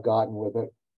pictures I've gotten with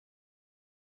it.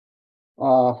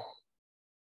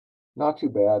 Not too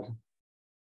bad.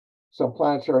 Some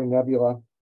planetary nebula.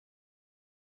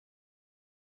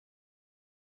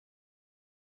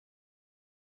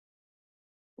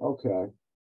 Okay.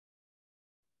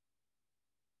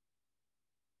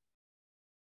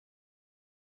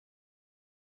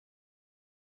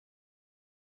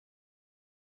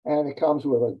 And it comes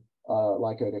with a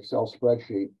like an Excel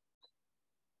spreadsheet.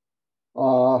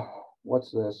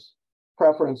 What's this?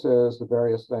 Preferences, the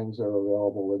various things that are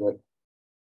available with it.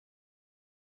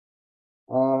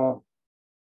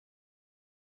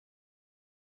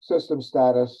 System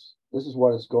status. This is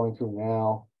what it's going through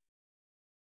now.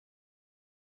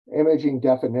 Imaging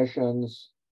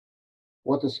definitions,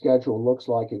 what the schedule looks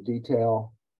like in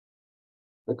detail.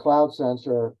 The cloud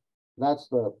sensor, that's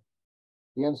the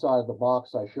inside of the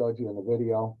box I showed you in the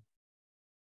video.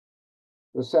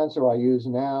 The sensor I use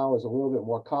now is a little bit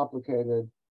more complicated,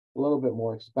 a little bit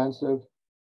more expensive.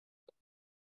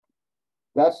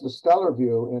 That's the stellar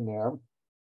view in there.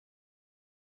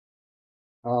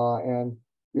 And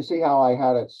you see how I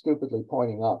had it stupidly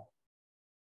pointing up,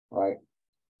 right?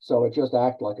 So it just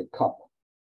acted like a cup.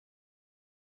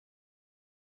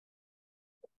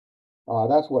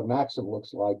 That's what Maxim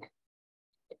looks like.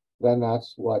 Then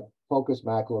that's what Focus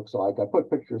Mac looks like. I put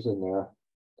pictures in there.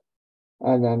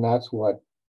 And then that's what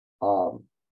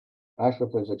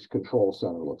Astrophysics Control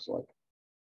Center looks like.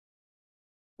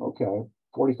 Okay,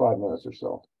 45 minutes or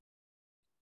so.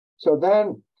 So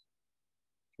then,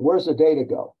 where's the data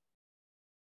go?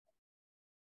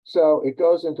 So it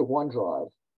goes into OneDrive.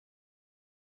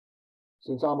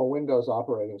 Since I'm a Windows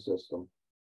operating system,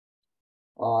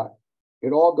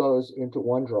 it all goes into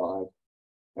OneDrive,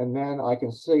 and then I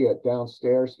can see it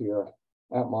downstairs here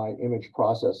at my image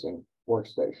processing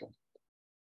workstation.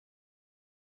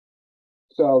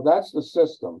 So that's the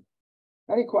system.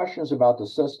 Any questions about the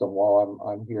system while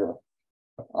I'm here?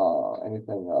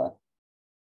 Anything?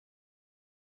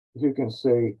 As you can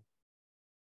see,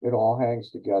 it all hangs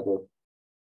together.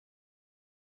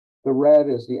 The red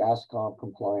is the ASCOM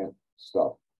compliant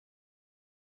stuff.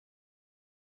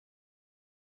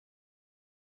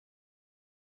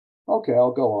 Okay,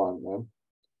 I'll go on then.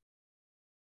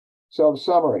 So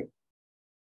summary.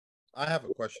 I have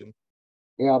a question.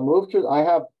 Yeah, I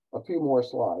have a few more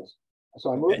slides.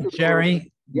 So I moved to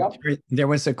Jerry. Yep. There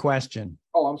was a question.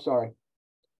 Oh, I'm sorry.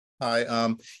 Hi.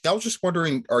 I was just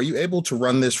wondering, are you able to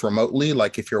run this remotely,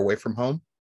 like if you're away from home?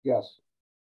 Yes.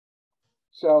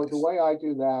 So the way I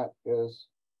do that is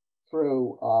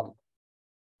through,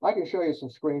 I can show you some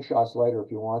screenshots later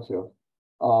if you want to.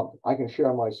 I can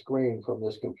share my screen from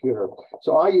this computer.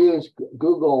 So I use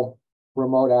Google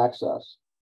Remote Access.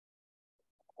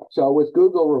 So with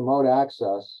Google Remote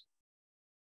Access,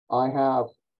 I have,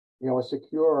 a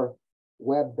secure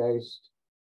web-based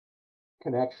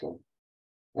connection.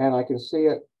 And I can see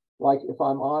it, like if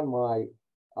I'm on my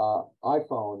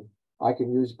iPhone, I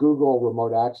can use Google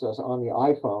Remote Access on the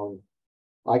iPhone.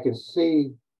 I can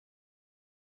see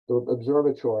the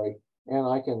observatory, and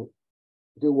I can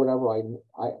do whatever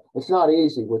it's not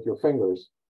easy with your fingers,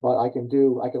 but I can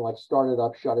like start it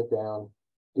up, shut it down,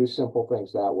 do simple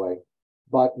things that way.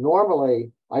 But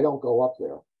normally I don't go up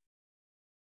there.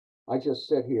 I just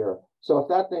sit here. So if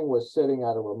that thing was sitting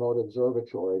at a remote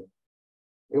observatory,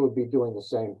 it would be doing the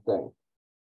same thing.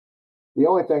 The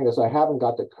only thing is I haven't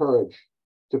got the courage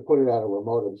to put it at a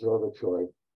remote observatory.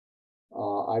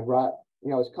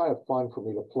 It's kind of fun for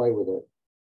me to play with it.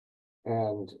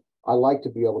 And I like to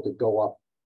be able to go up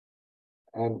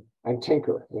and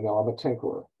tinker. I'm a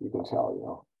tinkerer, you can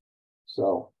tell,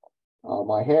 So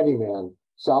my handyman,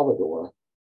 Salvador,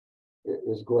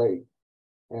 is great.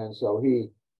 And so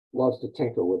he loves to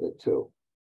tinker with it too.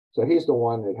 So he's the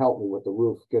one that helped me with the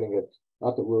roof, getting it,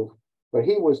 not the roof, but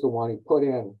he was the one he put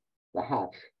in the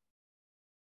hatch.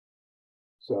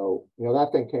 So, that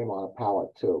thing came on a pallet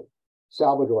too.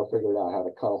 Salvador figured out how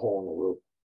to cut a hole in the roof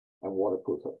and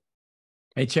waterproof it.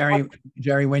 Hey,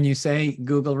 Jerry, when you say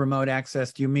Google Remote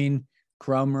Access, do you mean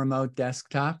Chrome Remote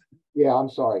Desktop? Yeah, I'm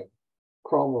sorry.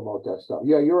 Chrome Remote Desktop.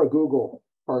 Yeah, you're a Google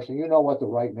person. You know what the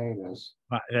right name is.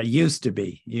 Used to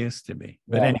be.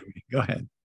 But yeah. Anyway, go ahead.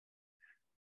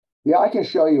 Yeah, I can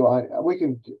show you. We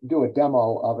can do a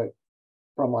demo of it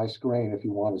from my screen if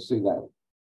you want to see that.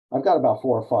 I've got about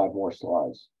 4 or 5 more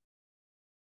slides.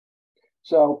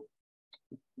 So,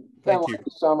 Thank you.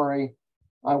 The summary,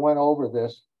 I went over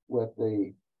this with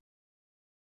the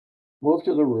move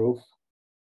to the roof,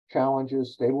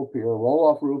 challenges, stable pier,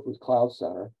 roll-off roof with cloud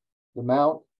center, the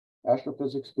mount,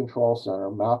 astrophysics control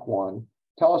center, Mach 1,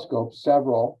 telescope,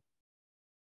 several,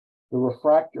 the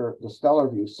refractor, the stellar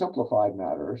view, simplified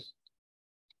matters.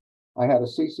 I had a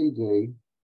CCD,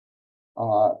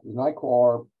 the night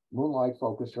crawler moonlight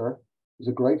focuser is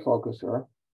a great focuser,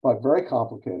 but very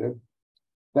complicated.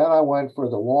 Then I went for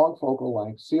the long focal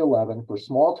length, C11 for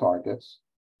small targets,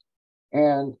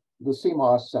 and the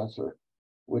CMOS sensor,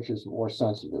 which is more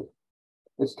sensitive.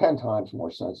 It's 10 times more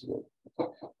sensitive.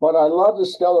 But I love the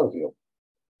stellar view.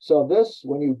 So this,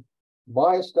 when you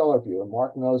buy a stellar view, and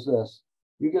Mark knows this,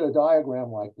 you get a diagram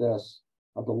like this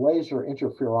of the laser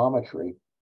interferometry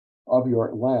of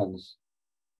your lens,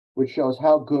 which shows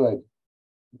how good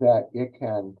that it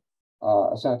can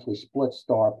essentially split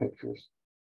star pictures.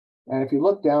 And if you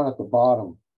look down at the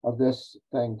bottom of this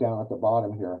thing down at the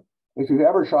bottom here, if you've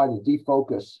ever tried to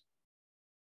defocus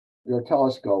your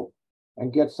telescope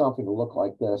and get something to look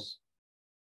like this,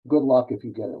 good luck if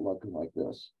you get it looking like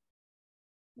this.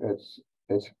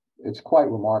 It's quite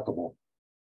remarkable.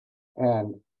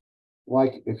 And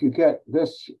like if you get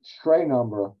this stray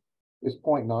number is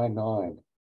 0.99.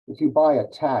 If you buy a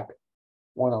TAC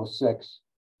 106,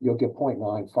 you'll get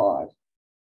 0.95.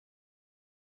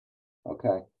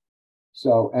 Okay.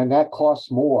 So, and that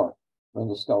costs more than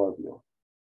the stellar view.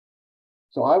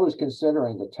 So I was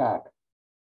considering the TAC,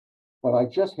 but I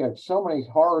just had so many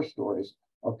horror stories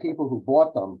of people who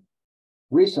bought them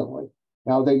recently.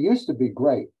 Now they used to be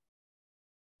great.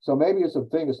 So maybe it's a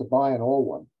thing is to buy an old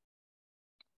one,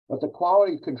 but the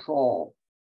quality control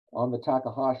on the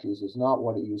Takahashis is not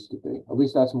what it used to be. At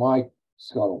least that's my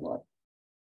scuttlebutt.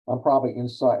 I'm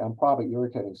probably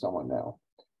irritating someone now.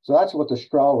 So that's what the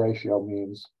Strel ratio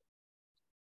means.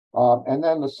 And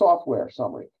then the software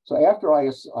summary. So after I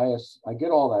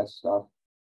get all that stuff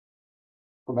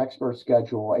from Expert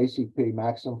Schedule, ACP,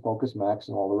 Maxim, Focus Max,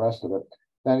 and all the rest of it,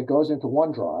 then it goes into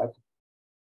OneDrive.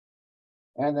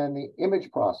 And then the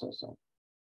image processing.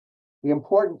 The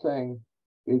important thing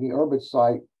in the Urbit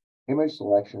site image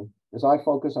selection is I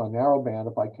focus on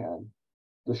narrowband if I can,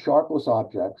 the sharpless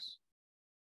objects.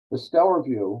 The stellar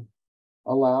view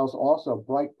allows also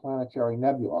bright planetary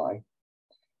nebulae.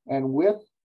 And with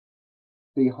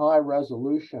the high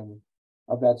resolution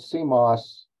of that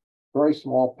CMOS, very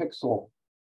small pixel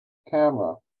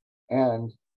camera,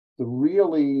 and the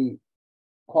really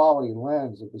quality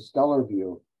lens of the stellar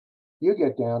view, you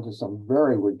get down to some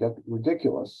very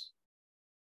ridiculous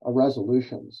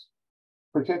resolutions,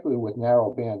 particularly with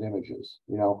narrow band images.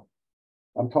 You know,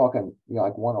 I'm talking, you know,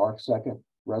 like 1 arcsecond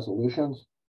resolutions.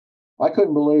 I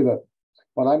couldn't believe it,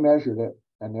 but I measured it,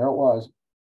 and there it was.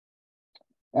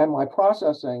 And my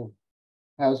processing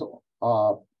has,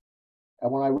 and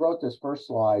when I wrote this first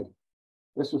slide,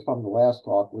 this was from the last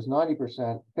talk, was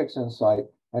 90% PixInsight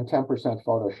and 10%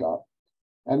 Photoshop.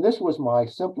 And this was my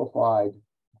simplified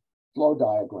flow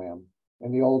diagram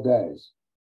in the old days.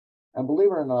 And believe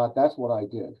it or not, that's what I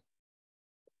did.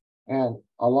 And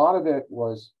a lot of it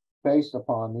was based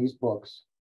upon these books.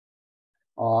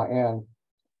 And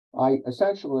I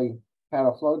essentially had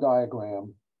a flow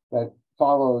diagram that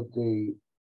followed the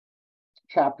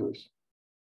chapters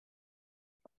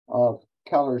of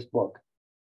Keller's book,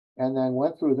 and then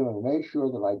went through them and made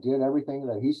sure that I did everything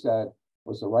that he said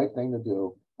was the right thing to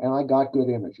do, and I got good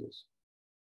images.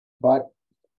 But,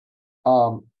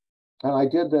 and I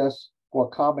did this for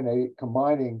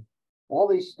combining all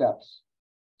these steps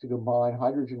to combine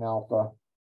hydrogen alpha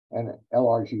and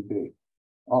LRGB.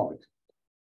 Oh,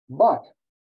 but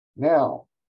now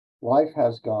life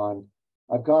has gone,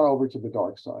 I've gone over to the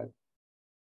dark side.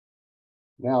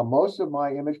 Now, most of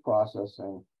my image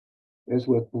processing is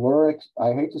with blur,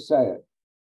 I hate to say it,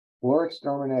 blur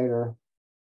exterminator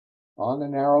on the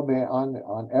narrowband,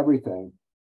 on everything,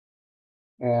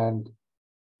 and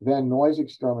then noise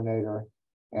exterminator,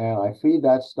 and I feed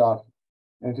that stuff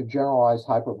into generalized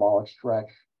hyperbolic stretch.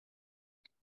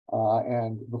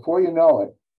 And before you know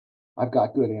it, I've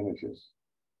got good images.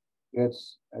 It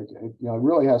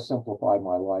really has simplified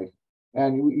my life.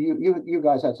 And you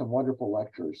guys had some wonderful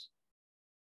lectures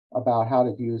about how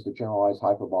to use the generalized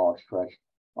hyperbolic stretch.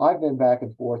 I've been back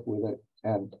and forth with it,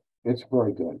 and it's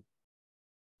very good.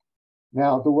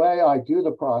 Now, the way I do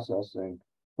the processing,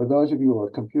 for those of you who are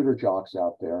computer jocks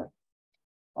out there,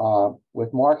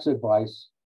 with Mark's advice,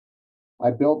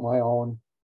 I built my own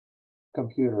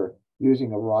computer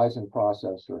using a Ryzen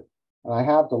processor, and I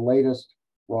have the latest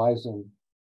Ryzen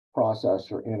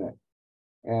processor in it.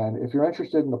 And if you're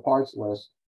interested in the parts list,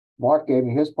 Mark gave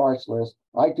me his parts list.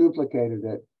 I duplicated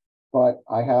it, but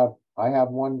I have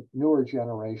one newer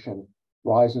generation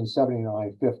Ryzen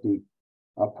 7950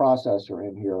 processor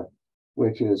in here,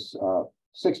 which is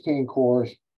 16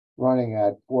 cores running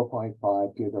at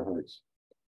 4.5 gigahertz.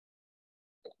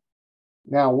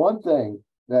 Now, one thing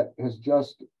that has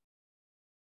just,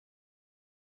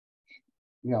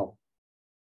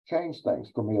 changed things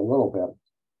for me a little bit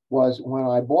was when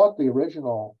I bought the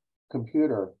original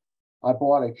computer, I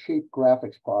bought a cheap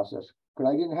graphics processor because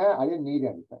I didn't need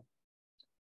anything.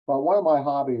 But one of my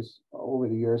hobbies over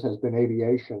the years has been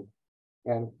aviation.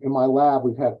 And in my lab,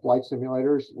 we've had flight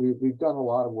simulators. We've done a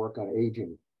lot of work on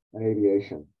aging and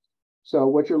aviation. So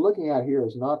what you're looking at here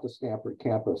is not the Stanford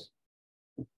Campus.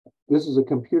 This is a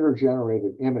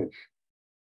computer-generated image.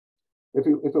 If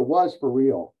it was for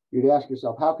real, you'd ask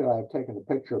yourself, how could I have taken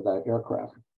a picture of that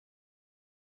aircraft?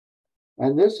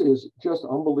 And this is just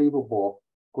unbelievable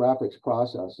graphics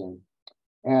processing.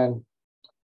 And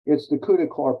it's the CUDA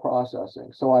core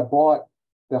processing. So I bought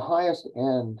the highest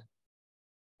end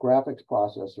graphics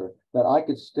processor that I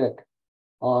could stick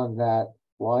on that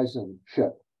Ryzen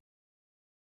chip,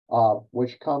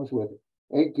 which comes with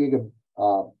 8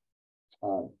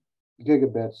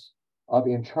 gigabits of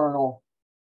internal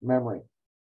memory.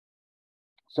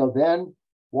 So then,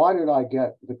 why did I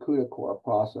get the CUDA core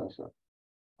processor?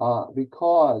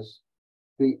 Because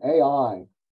the AI,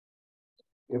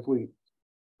 if we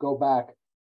go back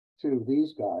to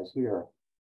these guys here,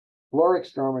 blur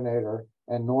exterminator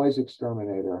and noise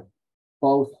exterminator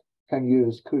both can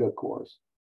use CUDA cores.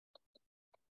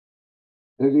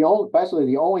 They're basically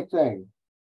the only thing,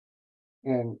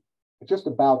 and just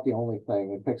about the only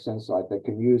thing in PixInsight that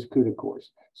can use CUDA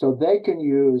cores. So they can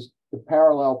use the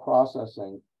parallel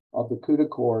processing of the CUDA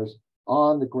cores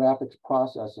on the graphics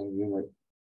processing unit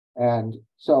And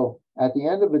so at the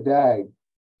end of the day,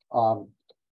 how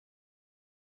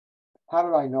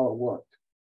did I know it worked?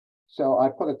 So I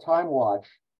put a time watch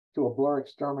to a blur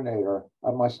exterminator,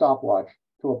 my stopwatch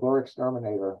to a blur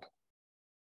exterminator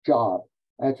job.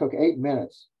 And it took 8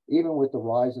 minutes, even with the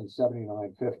Ryzen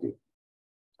 7950.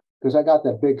 Because I got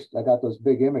those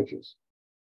big images.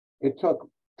 It took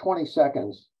 20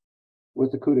 seconds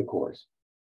with the CUDA cores.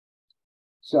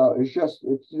 So it's just,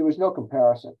 there was no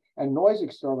comparison. And noise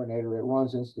exterminator, it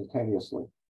runs instantaneously.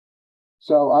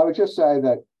 So I would just say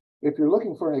that if you're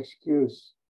looking for an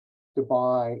excuse to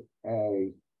buy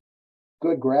a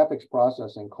good graphics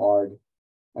processing card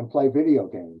and play video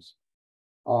games,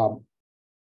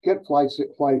 get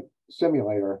Flight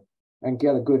Simulator and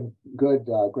get a good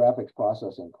graphics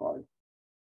processing card.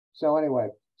 So anyway,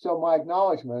 so my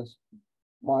acknowledgments,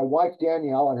 my wife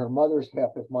Danielle and her mother's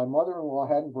hip. If my mother-in-law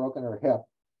hadn't broken her hip,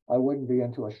 I wouldn't be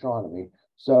into astronomy.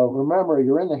 So remember,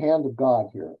 you're in the hands of God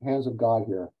here,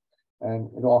 and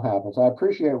it all happens. I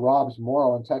appreciate Rob's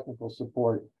moral and technical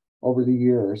support over the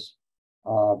years.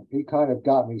 He kind of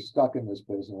got me stuck in this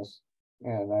business,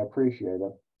 and I appreciate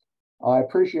it. I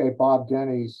appreciate Bob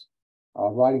Denny's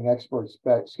writing Expert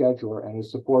Scheduler and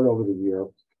his support over the year.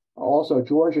 Also,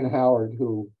 George and Howard,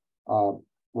 who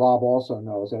Rob also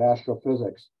knows at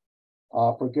Astrophysics,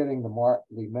 for getting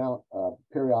the amount of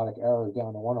periodic error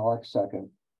down to 1 arc second.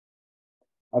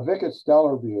 Vic at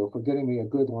Stellar View for getting me a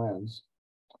good lens.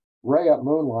 Ray at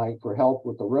Moonlight for help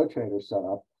with the rotator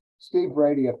setup. Steve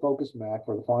Brady at Focus Mac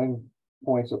for the fine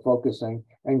points of focusing.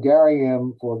 And Gary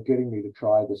M for getting me to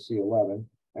try the C11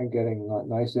 and getting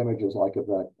nice images like of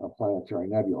that planetary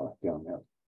nebula down there.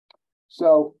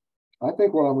 So I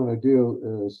think what I'm going to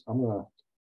do is I'm going to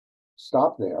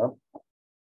stop there,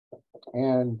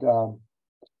 and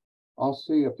I'll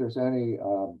see if there's any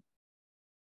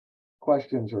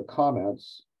questions or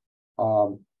comments.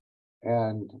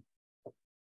 And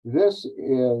this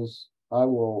is, I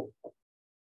will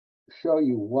show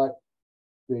you what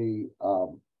the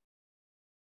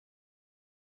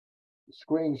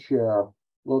screen share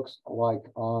looks like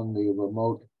on the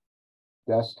remote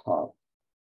desktop.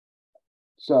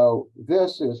 So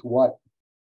this is what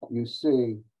you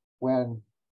see when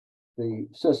the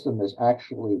system is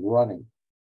actually running.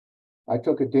 I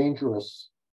took a dangerous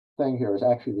thing here, is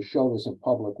actually to show this in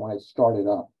public when it started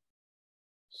up.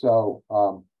 So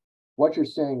what you're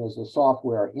seeing is the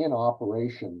software in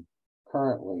operation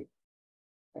currently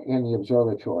in the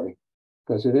observatory,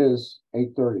 because it is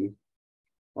 8:30,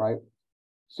 right?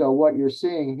 So what you're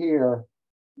seeing here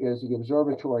is the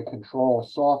observatory control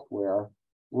software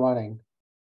running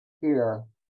here.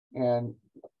 And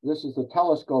this is the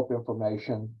telescope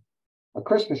information, a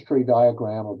Christmas tree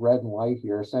diagram of red and white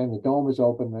here saying the dome is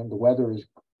open and the weather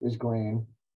is green.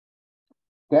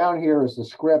 Down here is the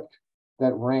script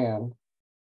that ran,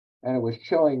 and it was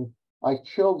chilling. I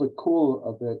chilled the cool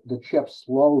of the chip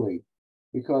slowly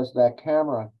because that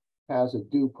camera has a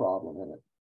dew problem in it.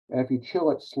 And if you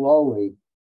chill it slowly,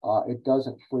 it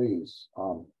doesn't freeze.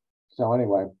 So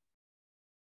anyway,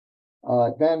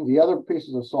 then the other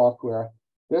pieces of software,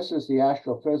 this is the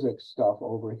astrophysics stuff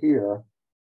over here.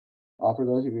 For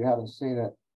those of you who haven't seen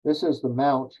it, this is the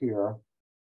mount here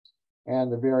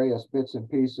and the various bits and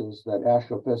pieces that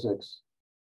astrophysics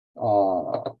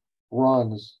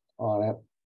runs on it.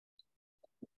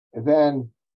 And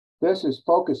then this is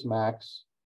Focus Max,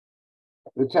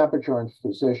 the temperature and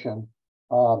position.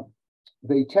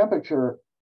 The temperature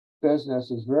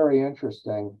business is very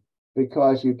interesting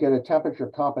because you get a temperature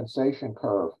compensation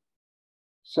curve.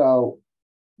 So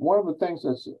one of the things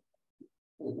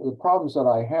the problems that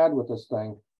I had with this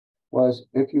thing was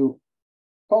if you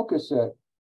focus it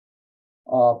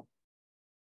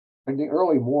in the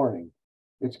early morning,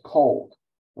 it's cold,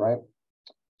 right?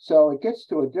 So it gets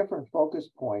to a different focus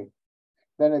point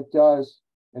than it does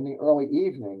in the early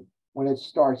evening when it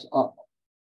starts up.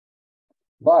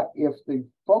 But if the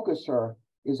focuser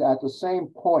is at the same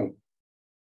point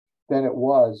than it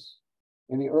was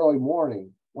in the early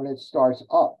morning when it starts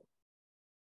up,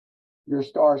 your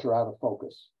stars are out of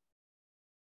focus.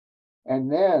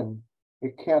 And then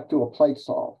it can't do a plate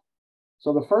solve.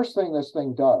 So the first thing this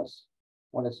thing does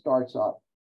when it starts up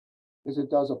is it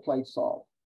does a plate solve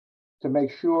to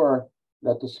make sure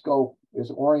that the scope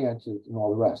is oriented and all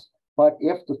the rest. But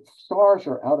if the stars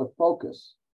are out of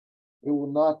focus, it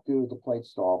will not do the plate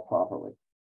solve properly.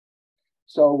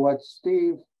 So what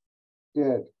Steve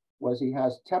did was he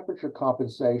has temperature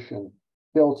compensation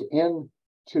built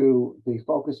into the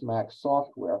Focus Max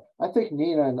software. I think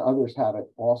Nina and others have it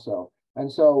also.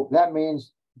 And so that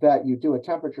means that you do a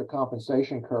temperature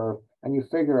compensation curve and you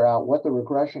figure out what the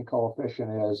regression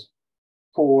coefficient is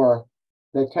for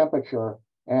the temperature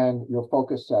and your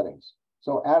focus settings.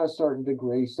 So at a certain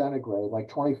degree centigrade, like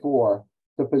 24,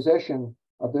 the position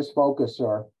of this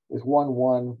focuser is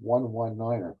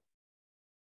 11119er.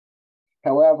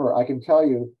 However, I can tell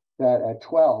you that at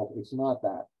 12, it's not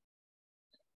that.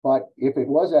 But if it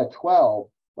was at 12,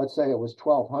 let's say it was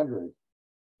 1200,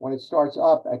 when it starts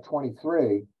up at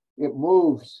 23, it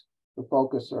moves the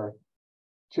focuser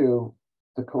to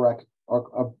the correct,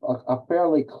 or a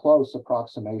fairly close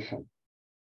approximation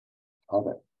of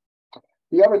it.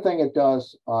 The other thing it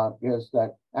does is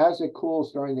that as it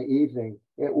cools during the evening,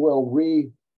 it will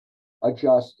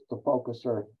readjust the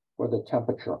focuser for the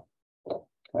temperature.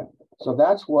 Okay. So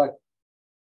that's what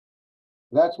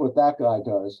that guy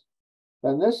does.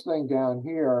 Then this thing down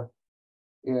here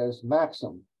is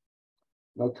Maxim,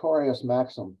 notorious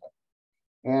Maxim.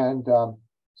 And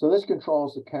so this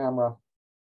controls the camera.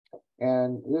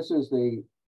 And this is the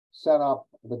setup,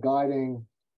 the guiding,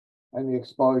 and the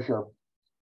exposure.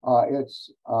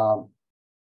 It's,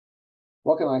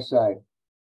 what can I say?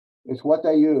 It's what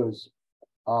they use,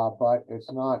 but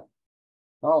it's not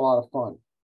a lot of fun.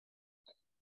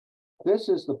 This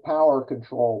is the power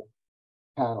control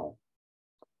panel.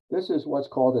 This is what's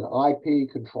called an IP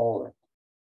controller,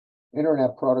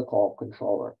 Internet Protocol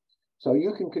controller. So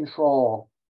you can control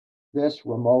this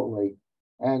remotely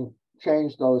and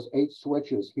change those 8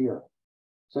 switches here.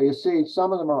 So you see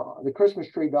some of them are, the Christmas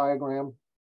tree diagram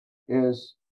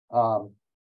is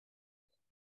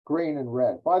green and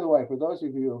red. By the way, for those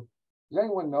of you, does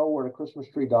anyone know where the Christmas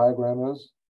tree diagram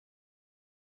is?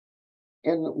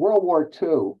 In World War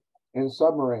II, in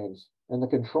submarines, in the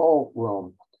control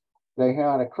room, they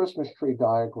had a Christmas tree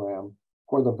diagram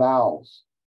for the valves.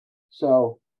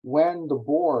 So when the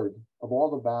board of all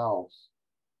the valves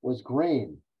was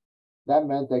green, that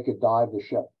meant they could dive the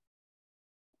ship.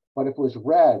 But if it was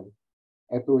red,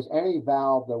 if there was any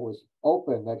valve that was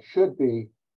open that should be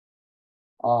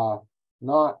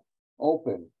not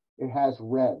open, it has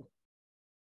red.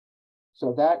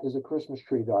 So that is a Christmas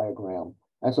tree diagram.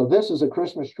 And so this is a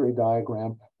Christmas tree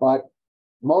diagram, but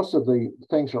most of the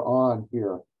things are on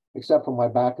here, except for my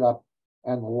backup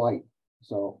and the light.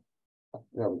 So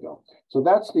there we go. So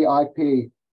that's the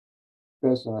IP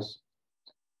business.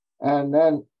 And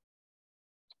then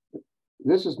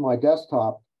this is my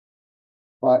desktop,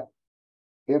 but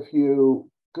if you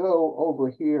go over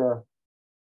here,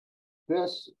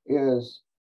 this is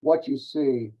what you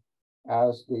see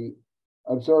as the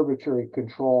Observatory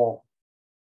control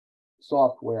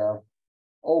software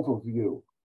overview.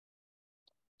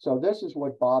 So this is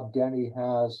what Bob Denny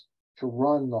has to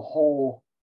run the whole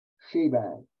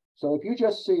shebang. So if you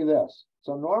just see this,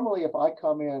 so normally if I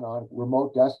come in on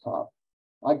remote desktop,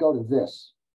 I go to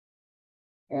this.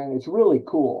 And it's really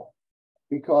cool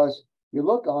because you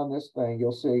look on this thing,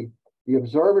 you'll see the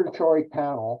observatory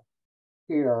panel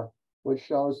here, which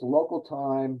shows the local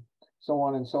time, so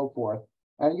on and so forth.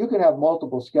 And you can have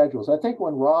multiple schedules. I think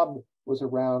when Rob was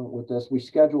around with this,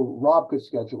 Rob could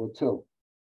schedule it too.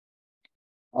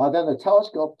 Then the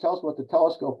telescope tells what the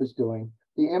telescope is doing,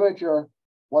 the imager,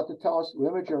 what the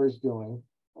imager is doing,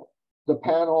 the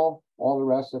panel, all the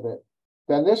rest of it.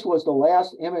 Then this was the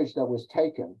last image that was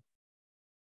taken.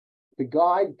 The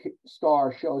guide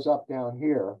star shows up down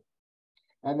here.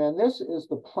 And then this is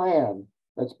the plan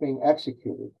that's being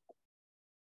executed.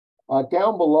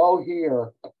 Down below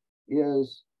here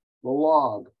is the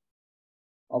log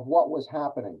of what was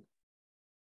happening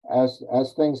as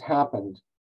things happened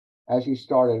as you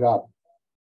started up.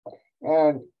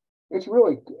 And it's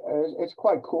really, it's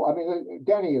quite cool. I mean,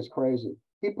 Denny is crazy.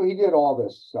 He did all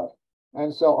this stuff.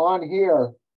 And so on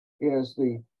here is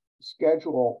the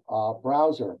schedule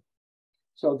browser.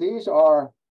 So these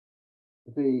are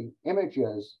the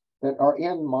images that are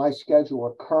in my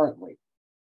scheduler currently.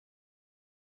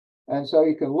 And so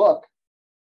you can look,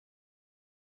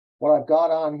 what I've got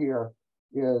on here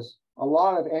is a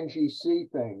lot of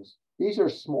NGC things. These are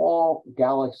small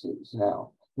galaxies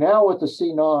now. Now with the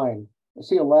C9, the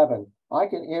C11, I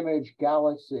can image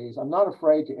galaxies. I'm not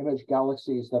afraid to image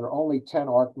galaxies that are only 10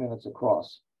 arc minutes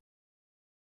across.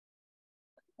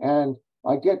 And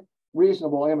I get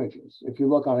reasonable images. If you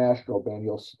look on Astrobin,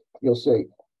 you'll see.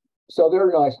 So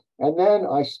they're nice. And then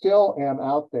I still am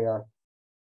out there.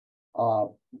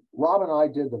 Rob and I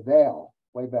did the Veil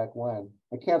way back when.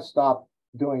 I can't stop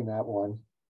doing that one.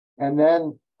 And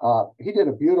then he did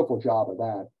a beautiful job of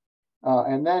that.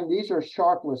 And then these are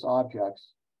sharpless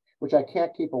objects, which I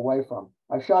can't keep away from.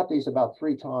 I've shot these about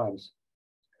 3 times,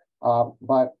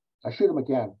 but I shoot them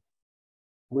again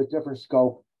with different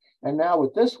scope. And now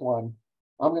with this one,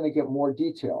 I'm going to get more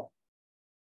detail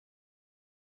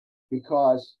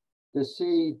because the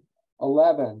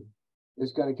C11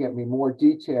 is going to get me more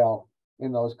detail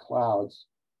in those clouds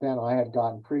than I had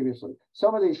gotten previously.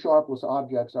 Some of these sharpless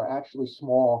objects are actually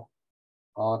small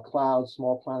clouds,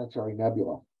 small planetary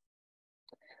nebula.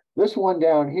 This one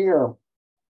down here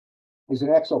is an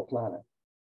exoplanet.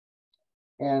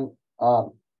 And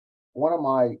one of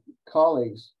my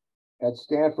colleagues at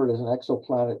Stanford is an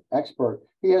exoplanet expert.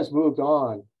 He has moved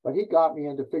on, but he got me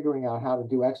into figuring out how to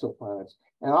do exoplanets.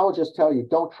 And I will just tell you,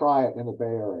 don't try it in the Bay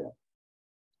Area.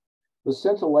 The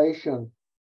scintillation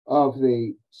of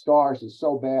the stars is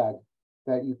so bad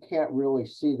that you can't really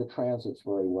see the transits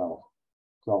very well.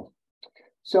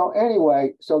 So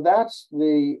anyway, so that's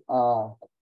the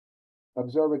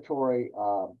observatory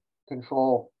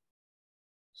control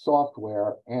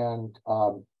software. And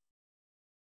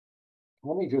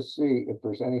let me just see if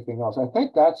there's anything else. I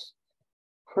think that's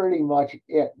pretty much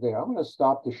it there. I'm going to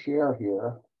stop the share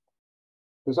here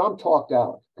because I'm talked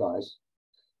out, guys.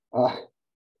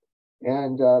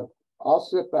 I'll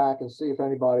sit back and see if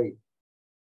anybody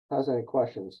has any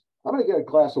questions. I'm going to get a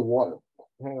glass of water.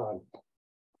 Hang on.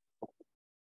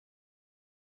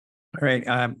 All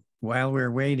right. While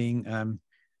we're waiting,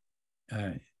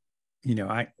 you know,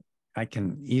 I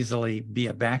can easily be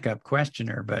a backup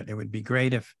questioner, but it would be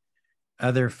great if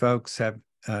other folks have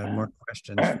more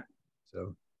questions.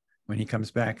 So when he comes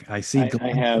back, I see.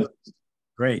 I have.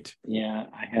 Great. Yeah,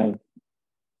 I have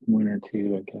one or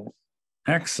two, I guess.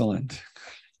 Excellent.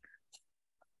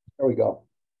 There we go.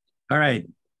 All right.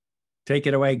 Take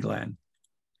it away, Glenn.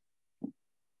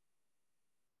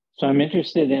 So I'm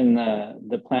interested in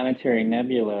the planetary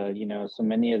nebula. You know, so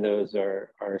many of those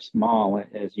are small,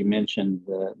 as you mentioned,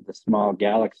 the small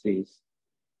galaxies.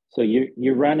 So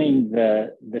you're running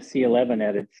the C11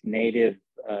 at its native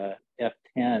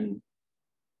F10,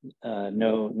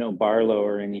 no Barlow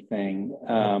or anything.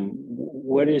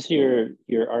 What is your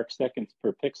arc seconds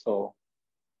per pixel?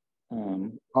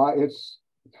 It's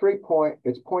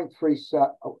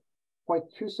 0.37 or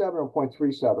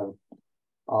 0.37.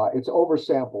 It's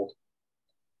oversampled.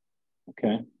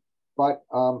 Okay. But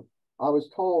I was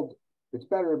told it's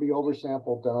better to be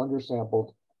oversampled than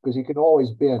undersampled because you can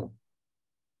always bin.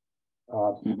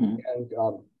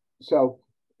 So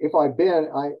if I bin,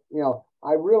 I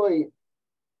really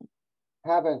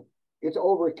haven't, it's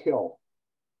overkill.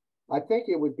 I think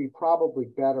it would be probably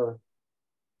better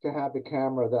to have the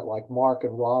camera that like Mark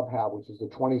and Rob have, which is the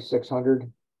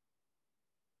 2600.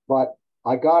 But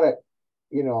I got it,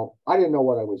 I didn't know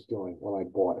what I was doing when I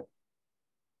bought it.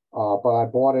 But I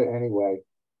bought it anyway.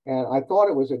 And I thought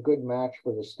it was a good match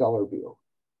for the stellar view.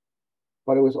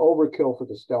 But it was overkill for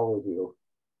the stellar view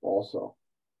also.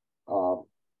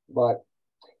 But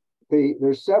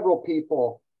there's several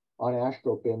people on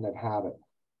AstroBin that have it.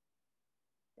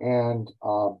 And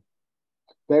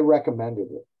they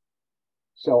recommended it.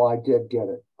 So I did get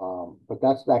it. But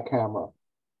that's that camera.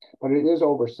 But it is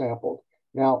oversampled.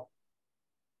 Now,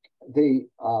 the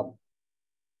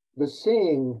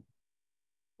seeing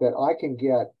that I can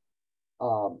get,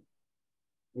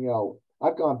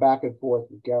 I've gone back and forth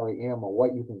with Gary M on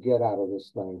what you can get out of this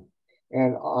thing.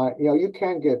 And, you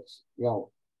can get,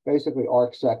 basically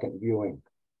arc second viewing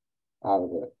out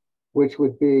of it, which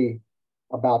would be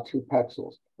about 2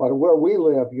 pixels. But where we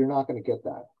live, you're not going to get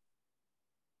that.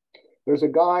 There's a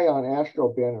guy on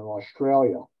AstroBin in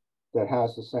Australia that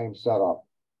has the same setup.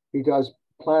 He does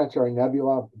planetary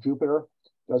nebula, Jupiter,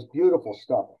 does beautiful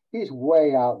stuff. He's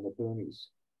way out in the boonies.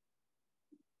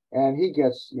 And he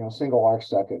gets, single arc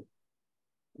second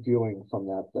viewing from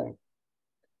that thing.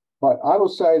 But I will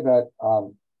say that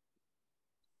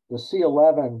the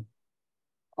C11,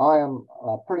 I am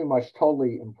pretty much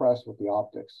totally impressed with the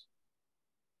optics.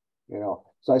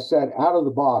 As I said, out of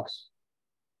the box,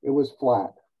 it was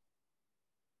flat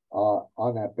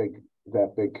on that big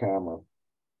camera.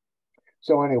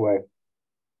 So anyway,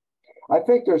 I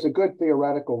think there's a good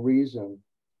theoretical reason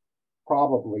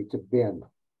probably to bin.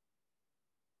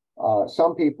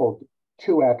 Some people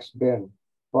 2x bin,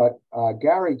 but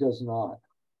Gary does not.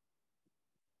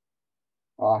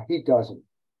 He doesn't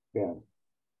bin.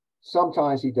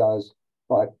 Sometimes he does,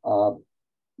 but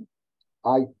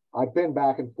I've been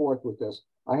back and forth with this.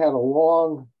 I had a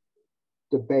long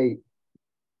debate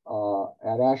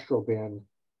at AstroBin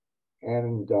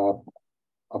and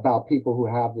about people who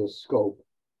have this scope,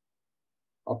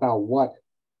 about what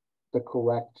the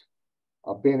correct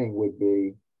binning would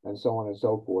be, and so on and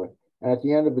so forth. And at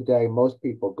the end of the day, most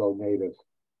people go native,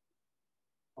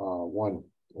 one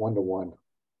to one.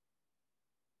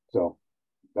 So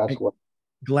that's what.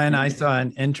 Glenn, I saw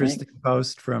an interesting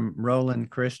post from Roland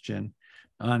Christian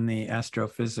on the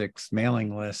astrophysics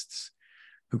mailing lists,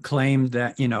 who claimed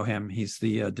that, him, he's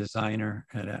the designer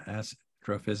at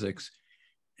astrophysics.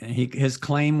 his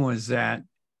claim was that,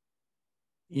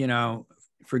 you know,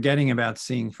 forgetting about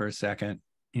seeing for a second,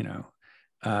 you know,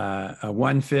 a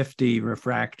 150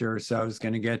 refractor or so is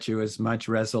going to get you as much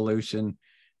resolution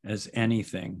as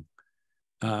anything.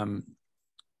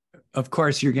 Of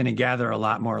course, you're going to gather a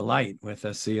lot more light with a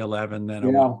C11 than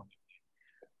a 1.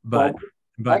 But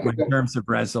in terms of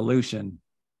resolution,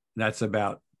 that's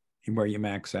about where you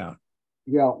max out.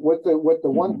 Yeah, with the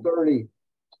 130,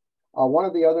 one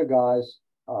of the other guys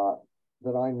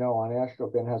that I know on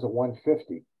AstroBin has a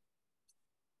 150,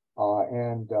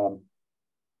 and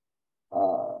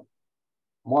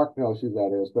Mark knows who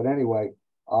that is. But anyway,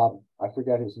 I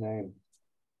forget his name.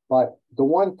 But the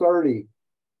 130,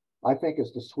 I think,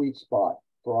 is the sweet spot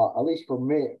for at least for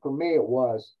me. For me, it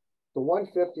was the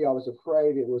 150. I was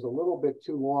afraid it was a little bit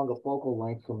too long a focal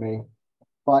length for me,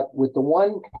 but with the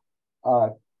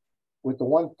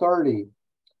 130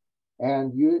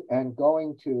 and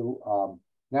going to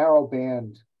narrow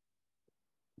band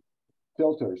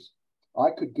filters,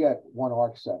 I could get 1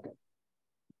 arc second.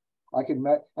 I could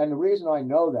and the reason I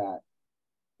know that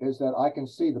is that I can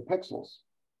see the pixels.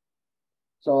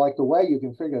 So like the way you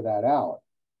can figure that out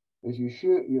is you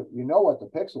know what the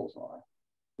pixels are,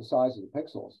 the size of the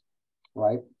pixels,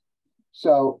 right?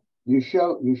 So you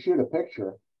shoot a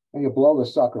picture and you blow the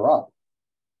sucker up.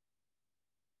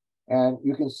 And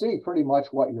you can see pretty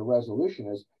much what your resolution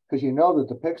is because you know that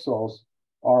the pixels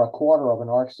are 1/4 of an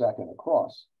arc second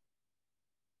across,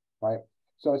 right?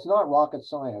 So it's not rocket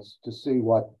science to see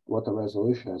what the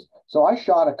resolution is. So I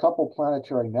shot a couple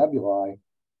planetary nebulae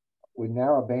with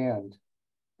narrow band.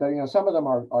 That, you know, some of them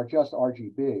are just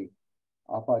RGB,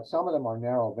 but some of them are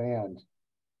narrow band.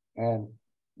 And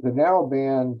the narrow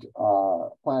band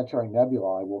planetary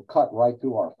nebulae will cut right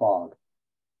through our fog,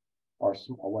 or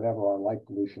whatever our light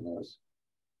pollution is.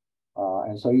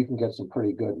 And so you can get some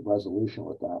pretty good resolution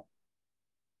with that.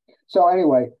 So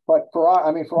anyway, but for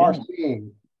our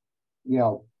seeing, you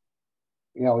know,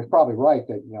 he's probably right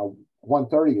that, you know,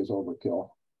 130 is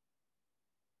overkill.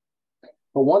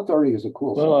 But 130 is a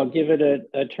cool Well, I'll give it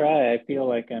a try. I feel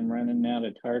like I'm running out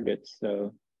of targets.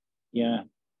 So, yeah.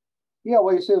 Yeah,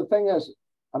 well, you see, the thing is,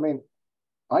 I mean,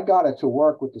 I got it to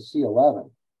work with the C11.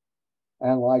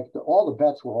 And like all the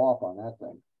bets were off on that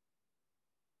thing.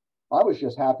 I was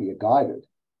just happy it guided.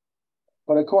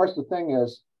 But of course, the thing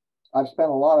is, I've spent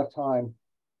a lot of time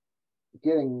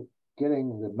getting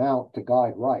the mount to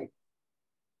guide right.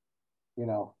 You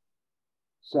know,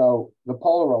 so the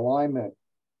polar alignment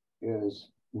is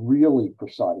really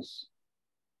precise.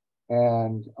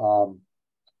 And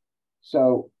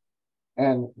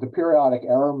and the periodic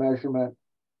error measurement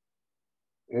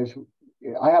is,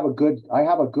 I have a good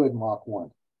Mach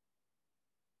 1.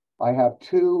 I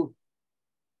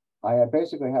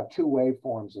basically have 2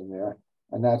 waveforms in there,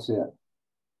 and that's it.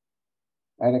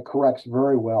 And it corrects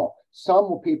very well.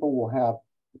 Some people will have,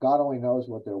 God only knows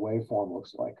what their waveform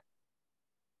looks like.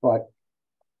 But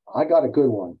I got a good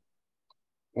one.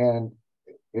 And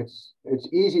it's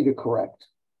easy to correct.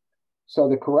 So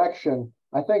the correction,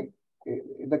 I think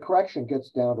the correction gets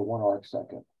down to 1 arc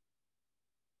second.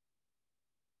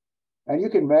 And you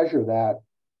can measure that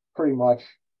pretty much,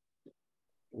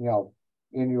 you know,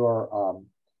 in your,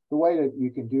 the way that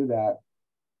you can do that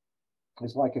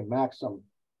is like in Maxim.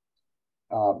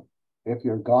 If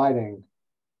you're guiding,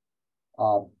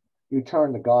 you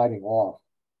turn the guiding off,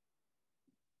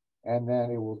 and then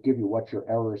it will give you what your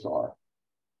errors are.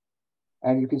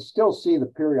 And you can still see the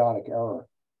periodic error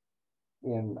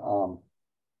in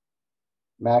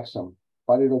Maxim,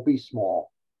 but it'll be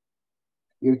small.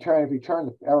 If you turn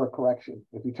the error correction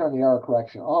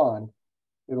on,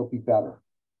 it'll be better.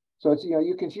 So it's, you know,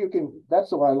 you can that's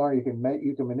the way I learned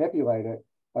you can manipulate it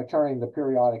by turning the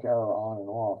periodic error on and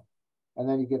off, and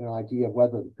then you get an idea of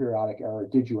whether the periodic error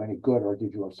did you any good or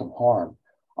did you have some harm.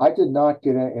 I did not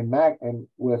get it in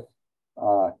with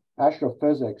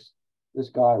astrophysics. This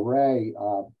guy Ray,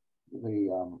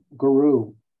 the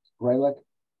guru Graylick,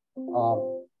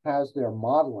 has their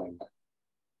modeling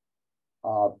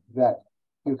that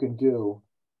you can do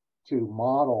to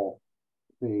model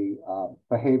the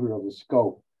behavior of the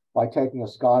scope by taking a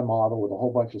sky model with a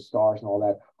whole bunch of stars and all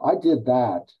that. I did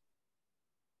that,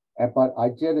 but I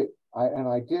did it.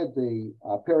 I did the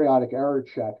periodic error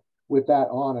check with that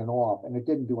on and off, and it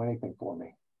didn't do anything for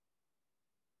me.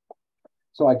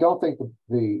 So I don't think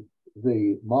the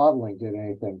modeling did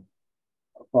anything,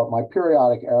 but my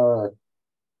periodic error,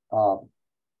 you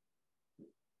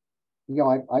know,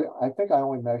 I think I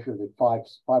only measured it 5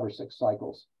 or 6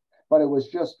 cycles, but it was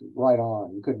just right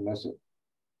on. You couldn't miss it.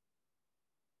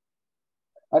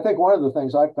 I think one of the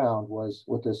things I found was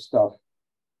with this stuff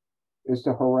is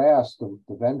to harass the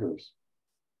vendors.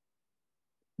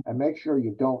 and make sure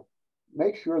you don't,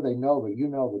 make sure they know that you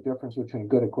know the difference between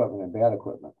good equipment and bad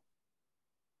equipment.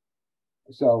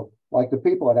 So like the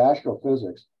people at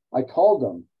Astrophysics, I told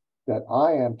them that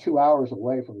I am 2 hours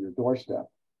away from your doorstep.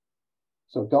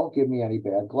 So don't give me any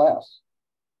bad glass.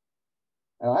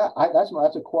 And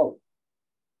that's a quote.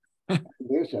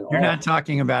 They said, You're not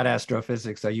talking about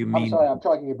astrophysics, are you mean? I'm sorry, I'm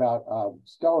talking about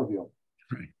stellar view.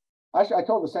 Right. Actually, I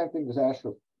told the same thing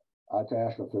to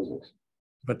astrophysics.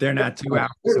 But they're not 2 hours.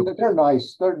 They're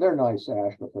nice. They're nice to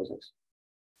astrophysics.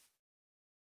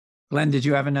 Glenn, did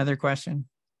you have another question?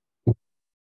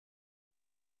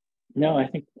 No, I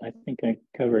think I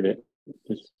covered it.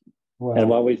 Just Well,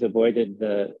 I've always avoided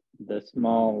the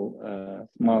small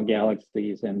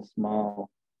galaxies and small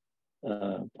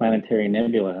planetary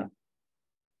nebula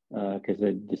because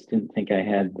I just didn't think I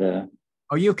had the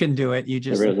You can do it. You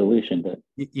the just resolution. But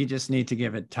you just need to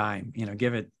give it time.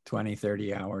 Give it 20,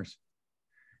 30 hours.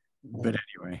 But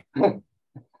anyway.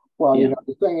 well, yeah.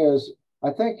 The thing is,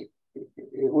 I think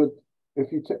it would,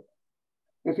 if you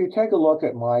take a look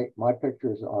at my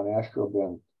pictures on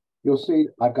AstroBin, you'll see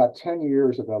I've got 10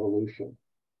 years of evolution,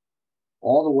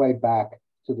 all the way back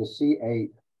to the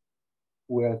C8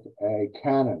 with a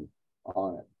cannon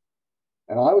on it.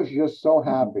 And I was just so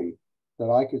happy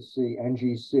that I could see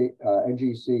NGC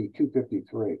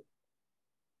 253.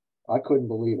 I couldn't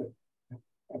believe it.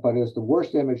 But it's the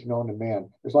worst image known to man.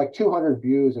 There's like 200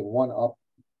 views and one up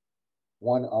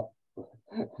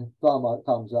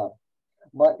thumbs up.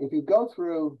 But if you go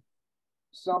through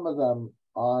some of them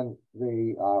on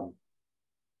the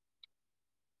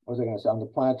what was I going to say, on the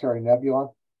planetary nebula,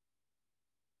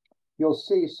 you'll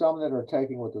see some that are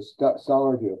taken with the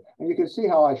stellar view, and you can see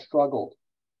how I struggled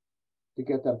to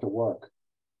get them to work.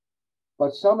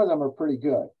 But some of them are pretty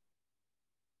good,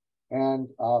 and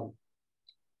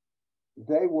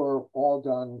they were all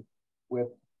done with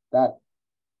that,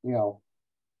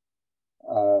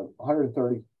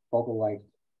 130 focal length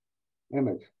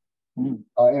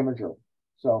imager.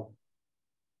 So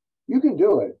you can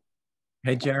do it.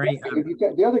 Hey, Jerry. If you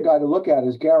get the other guy to look at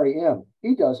is Gary M.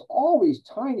 He does all these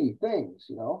tiny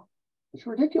things, it's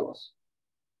ridiculous.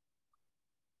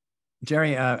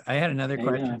 Jerry, I had another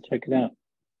question. Yeah, check it out.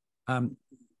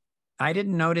 I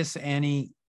didn't notice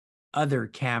any other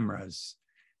cameras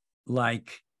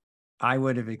like I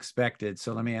would have expected.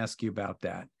 So let me ask you about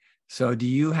that. So do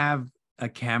you have a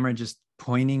camera just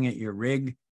pointing at your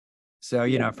rig? So,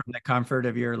 from the comfort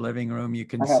of your living room, you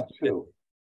can I have two.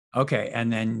 Okay.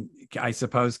 And then I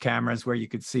suppose cameras where you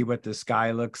could see what the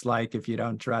sky looks like if you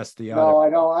don't trust the other.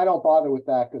 No, I don't bother with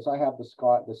that because I have the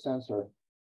sensor.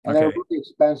 And they're really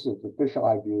expensive, the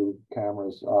fisheye view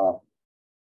cameras.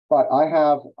 But I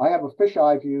have a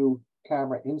fisheye view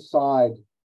camera inside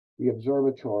the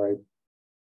observatory,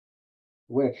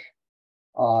 which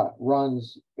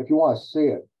runs, if you want to see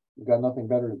it, you've got nothing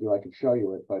better to do, I can show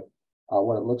you it, but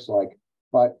what it looks like.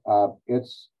 But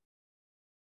it's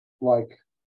like,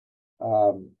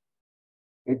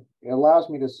 it allows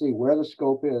me to see where the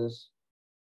scope is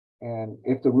and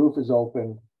if the roof is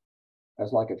open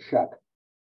as like a check.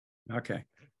 Okay.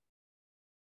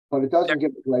 But it doesn't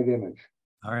give a great image.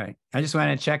 All right. I just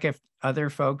want to check if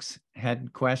other folks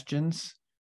had questions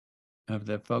of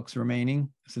the folks remaining,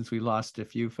 since we lost a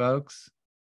few folks.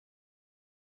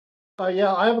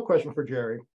 Yeah, I have a question for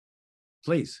Jerry.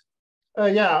 Please.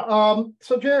 So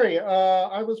Jerry,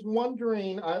 I was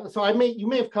wondering, you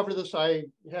may have covered this. I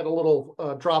had a little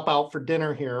drop out for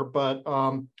dinner here, but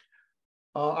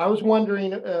I was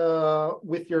wondering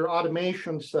with your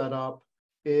automation setup,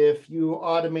 if you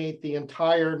automate the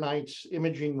entire night's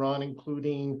imaging run,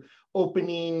 including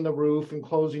opening the roof and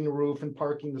closing the roof and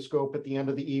parking the scope at the end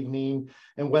of the evening,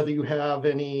 and whether you have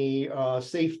any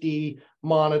safety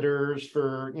monitors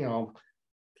for,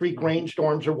 freak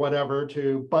rainstorms or whatever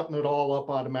to button it all up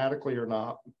automatically or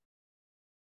not.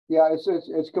 Yeah,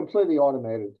 it's completely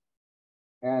automated,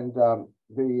 and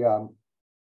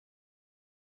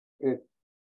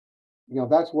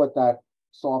that's what that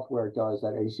software does,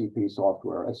 that ACP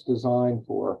software. It's designed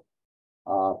for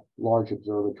large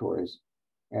observatories,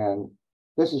 and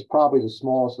this is probably the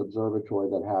smallest observatory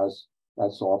that has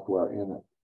that software in it.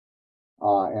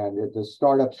 And the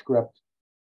startup script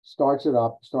starts it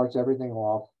up, starts everything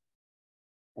off,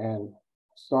 and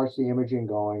starts the imaging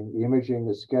going. The imaging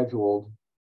is scheduled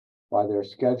by their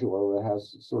scheduler that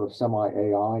has sort of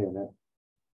semi-AI in it.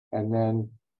 And then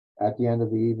at the end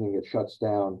of the evening, it shuts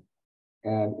down.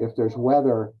 And if there's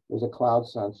weather, there's a cloud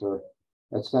sensor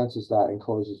that senses that and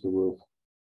closes the roof.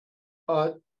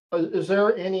 Is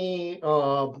there any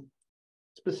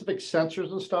specific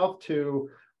sensors and stuff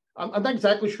I'm not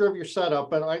exactly sure of your setup,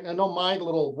 but I know my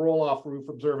little roll-off roof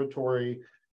observatory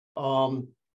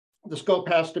the scope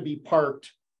has to be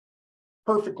parked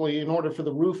perfectly in order for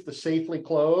the roof to safely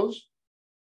close.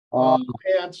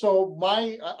 And so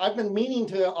I've been meaning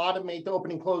to automate the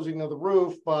opening closing of the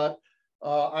roof, but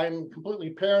I'm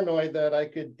completely paranoid that I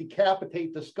could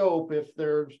decapitate the scope if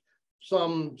there's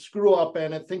some screw up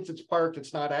and it thinks it's parked,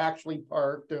 it's not actually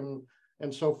parked, and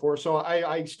so forth. So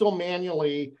I still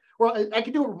manually, well, I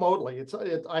can do it remotely.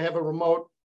 I have a remote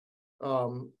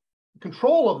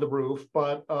control of the roof,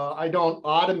 but I don't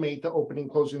automate the opening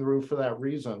closing the roof for that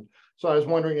reason. So I was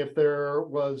wondering if there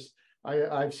was,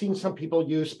 I've seen some people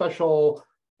use special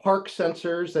park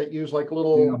sensors that use like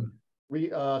little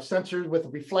sensors with a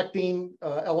reflecting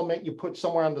element you put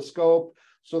somewhere on the scope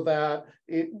so that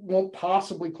it won't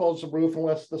possibly close the roof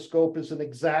unless the scope is in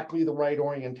exactly the right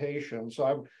orientation. So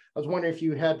I was wondering if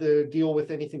you had to deal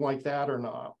with anything like that or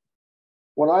not.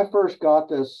 When I first got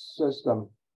this system,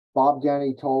 Bob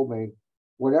Denny told me,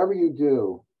 whatever you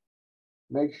do,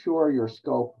 make sure your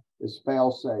scope is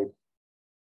fail-safe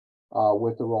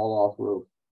with the roll-off roof.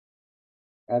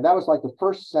 And that was like the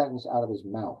first sentence out of his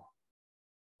mouth.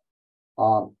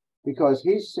 Because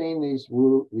he's seen these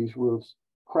roofs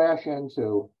crash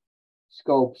into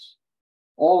scopes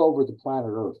all over the planet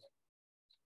Earth.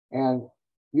 And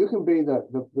you can be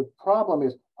the problem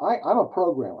is, I'm a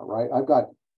programmer, right? I've got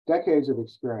decades of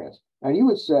experience. And you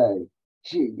would say,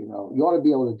 gee, you ought to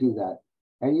be able to do that.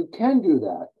 And you can do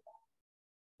that,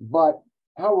 but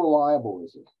how reliable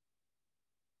is it?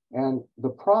 And the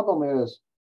problem is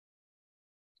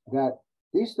that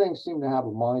these things seem to have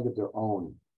a mind of their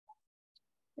own.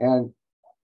 And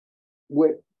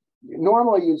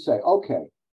normally you'd say, okay,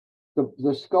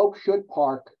 the scope should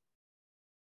park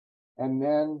and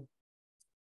then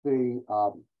the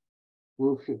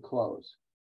roof should close.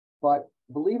 But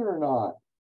believe it or not,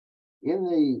 in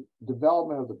the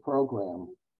development of the program,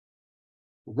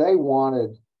 they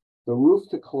wanted the roof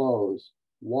to close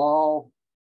while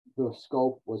the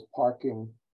scope was parking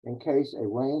in case a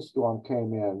rainstorm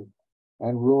came in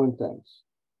and ruined things.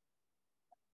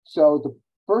 So the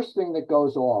first thing that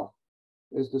goes off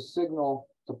is the signal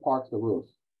to park the roof.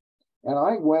 And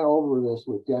I went over this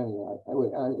with Denny.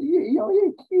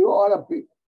 You ought to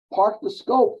park the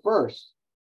scope first.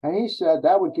 And he said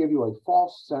that would give you a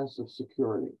false sense of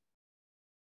security.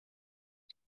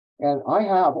 And I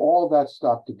have all that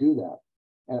stuff to do that.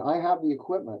 And I have the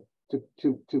equipment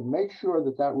to make sure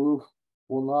that that roof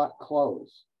will not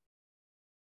close.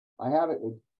 I have it,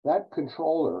 that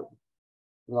controller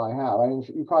that I have,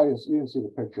 you didn't see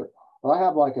the picture, but I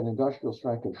have like an industrial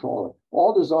strength controller,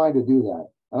 all designed to do that.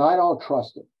 And I don't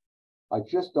trust it. I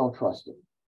just don't trust it.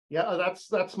 Yeah,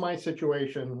 that's my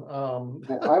situation.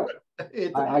 I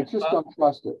just don't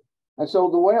trust it. And so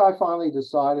the way I finally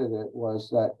decided it was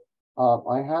that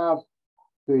I have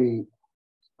the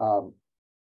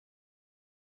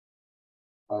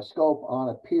scope on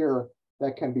a pier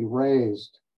that can be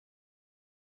raised,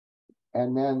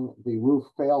 and then the roof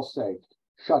fail-safe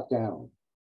shut down.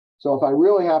 So if I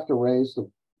really have to raise the,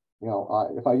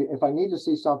 if I need to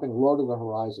see something low to the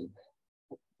horizon,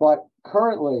 but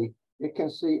currently it can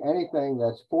see anything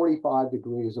that's 45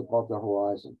 degrees above the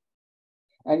horizon.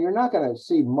 And you're not going to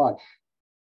see much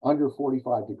under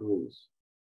 45 degrees.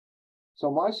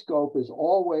 So my scope is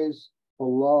always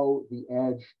below the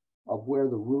edge of where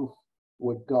the roof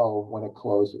would go when it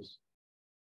closes.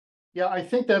 Yeah, I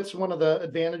think that's one of the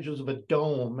advantages of a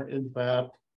dome is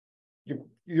that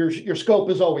your scope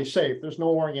is always safe. There's no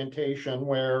orientation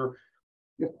where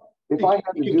if I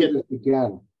had to do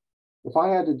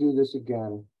this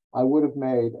again, I would have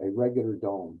made a regular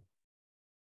dome.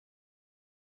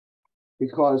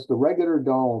 Because the regular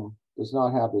dome does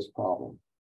not have this problem.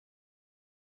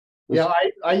 Yeah,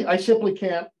 I simply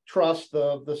can't trust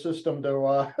the system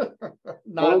to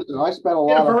not listen, I spent a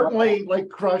lot inadvertently like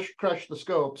crush the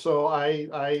scope. So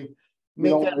I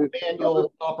make that a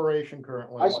manual operation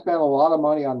currently. I spent a lot of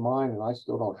money on mine and I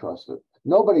still don't trust it.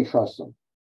 Nobody trusts them.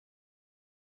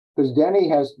 Because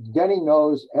Denny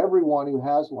knows everyone who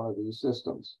has one of these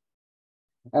systems.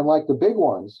 And like the big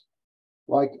ones,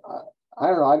 like I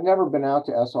don't know, I've never been out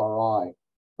to SRI,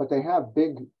 but they have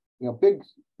big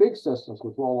systems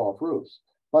with roll-off roofs,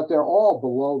 but they're all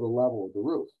below the level of the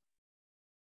roof.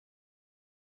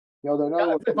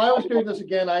 If I was doing this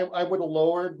again, I would have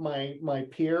lowered my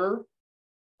pier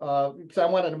because I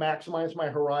wanted to maximize my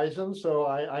horizon. So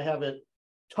I have it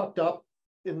tucked up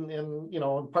in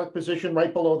park position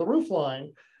right below the roof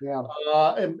line. Yeah.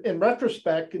 In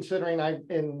retrospect,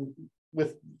 considering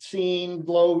with seeing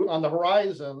low on the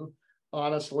horizon,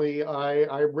 honestly,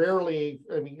 I rarely,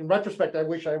 in retrospect, I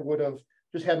wish I would have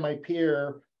just had my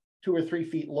pier 2 or 3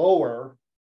 feet lower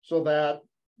so that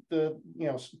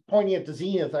pointing at the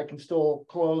zenith, I can still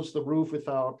close the roof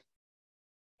without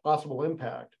possible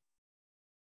impact.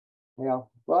 Yeah.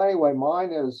 Well, anyway,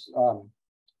 mine is,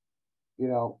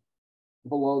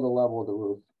 below the level of the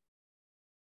roof.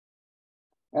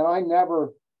 And I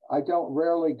don't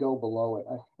rarely go below it.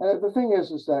 And the thing is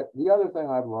that the other thing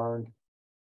I've learned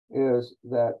is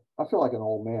that I feel like an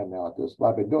old man now at this.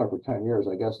 I've been doing it for 10 years.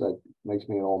 I guess that makes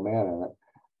me an old man in it.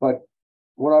 But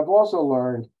what I've also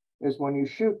learned is when you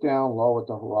shoot down low at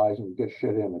the horizon, you get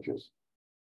shit images.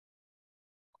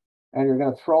 And you're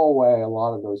going to throw away a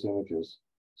lot of those images.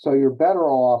 So you're better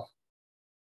off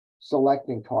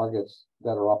selecting targets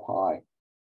that are up high.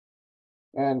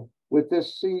 And with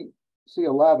this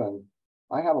C11,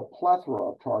 I have a plethora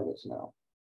of targets now.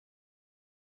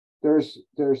 There's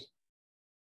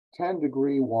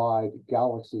 10-degree wide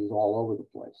galaxies all over the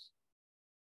place.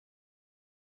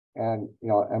 And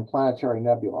and planetary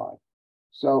nebulae.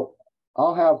 So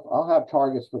I'll have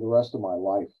targets for the rest of my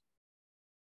life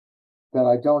that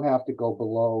I don't have to go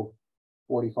below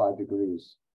 45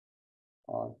 degrees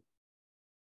on.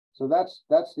 So that's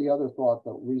the other thought,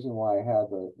 the reason why I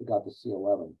got the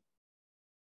C11.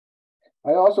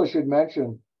 I also should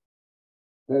mention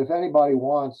that if anybody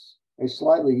wants a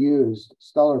slightly used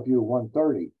Stellar View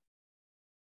 130,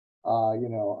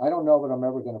 I don't know that I'm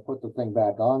ever going to put the thing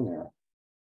back on there.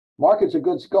 Market's a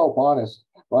good scope, honest,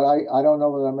 but I don't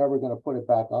know that I'm ever going to put it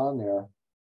back on there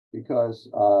because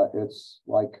it's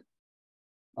like,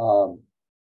 I'm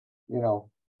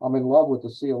in love with the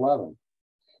C11.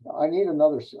 I need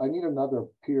another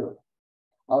pier.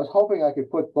 I was hoping I could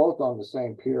put both on the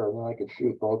same pier and then I could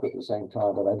shoot both at the same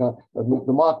time, but I don't.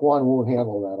 The Mach 1 won't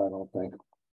handle that, I don't think.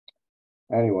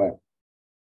 Anyway.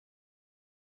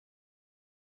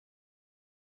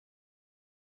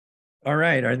 All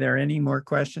right. Are there any more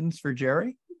questions for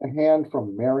Jerry? A hand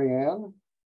from Marianne.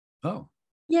 Oh.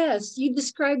 Yes, you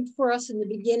described for us in the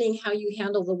beginning how you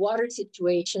handle the water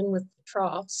situation with the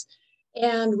troughs,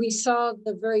 and we saw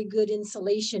the very good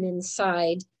insulation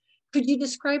inside. Could you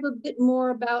describe a bit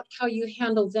more about how you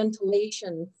handle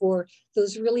ventilation for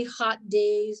those really hot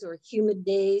days or humid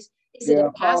days? Is it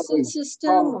a passive system?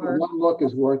 Or? One look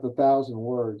is worth 1,000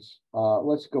 words.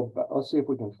 Let's go back. Let's see if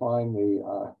we can find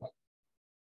the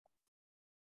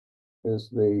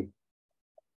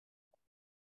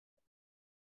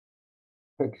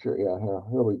picture. Yeah,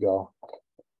 here we go.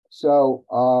 So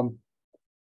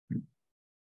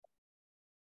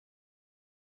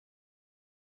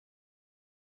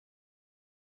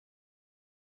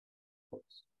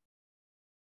let's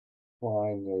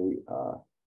find the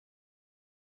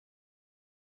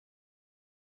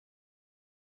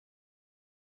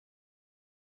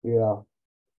yeah.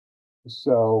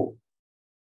 So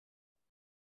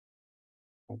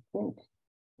I think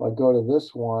if I go to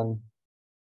this one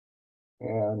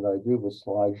and I do the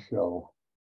slideshow,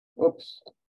 oops.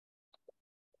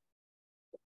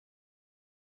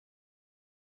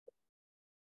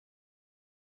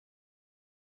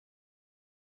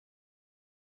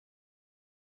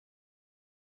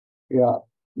 Yeah,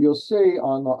 you'll see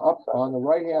on the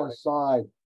right-hand side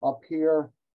up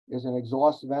here is an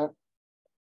exhaust vent.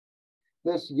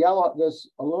 This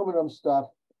aluminum stuff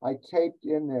I taped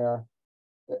in there.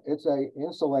 It's a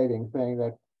insulating thing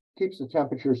that keeps the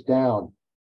temperatures down.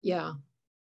 Yeah.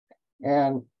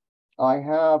 And I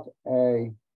have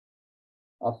a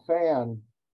fan.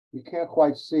 You can't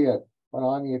quite see it, but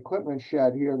on the equipment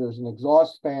shed here, there's an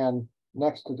exhaust fan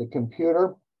next to the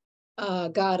computer.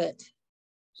 Got it.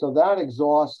 So that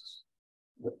exhausts,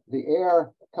 the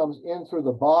air comes in through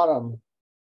the bottom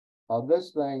of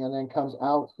this thing and then comes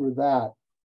out through that.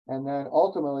 And then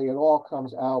ultimately it all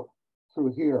comes out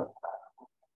through here.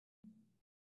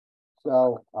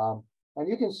 So, and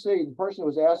you can see the person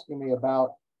was asking me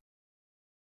about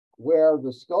where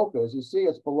the scope is. You see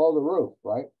it's below the roof,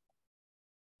 right?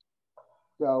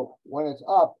 So when it's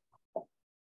up,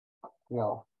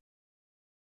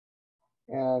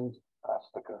 and that's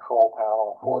the control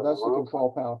panel. Well, that's the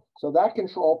control panel. So that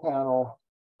control panel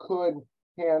could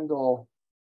handle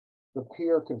the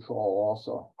pier control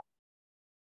also.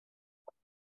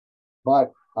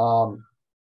 But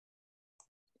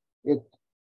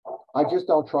I just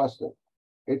don't trust it.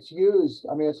 It's used,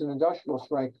 I mean, it's an industrial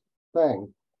strength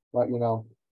thing, but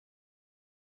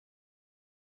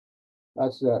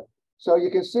that's it. So you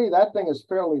can see that thing is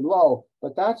fairly low,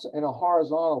 but that's in a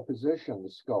horizontal position, the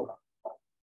scope.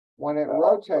 When it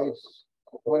rotates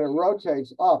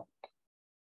up,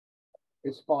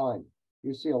 it's fine.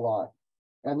 You see a lot.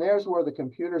 And there's where the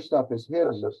computer stuff is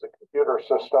hidden. This is the computer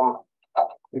system.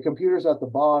 The computer's at the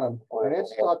bottom, and it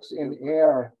sucks in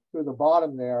air through the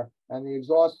bottom there, and the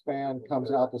exhaust fan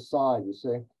comes out the side, you see?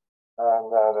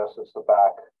 And this is the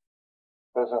back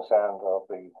business end of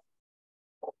the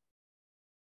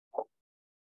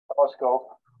telescope.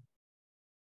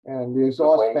 And the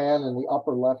exhaust fan in the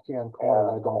upper left-hand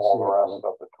corner, I don't all see the it, rest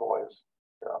of the toys.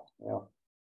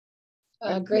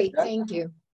 Yeah. Great, thank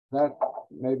you. That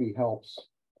maybe helps.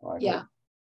 Yeah. Hope.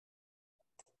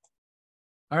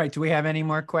 All right, do we have any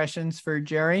more questions for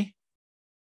Jerry?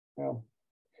 Yeah.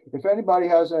 If anybody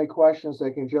has any questions,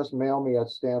 they can just mail me at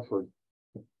Stanford.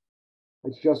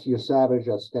 It's just Yesavage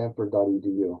at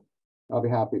stanford.edu. I'll be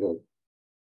happy to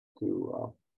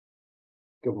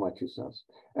give my 2 cents.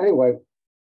 Anyway.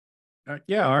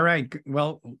 Yeah, all right.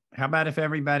 Well, how about if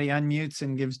everybody unmutes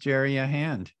and gives Jerry a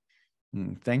hand?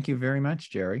 Thank you very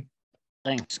much, Jerry.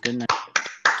 Thanks. Good night.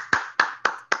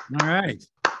 All right.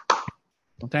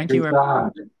 Well, thank you,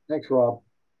 everyone. Thanks, Rob.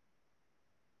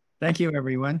 Thank you,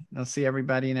 everyone. I'll see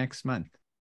everybody next month.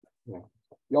 Yeah.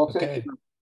 Y'all take care.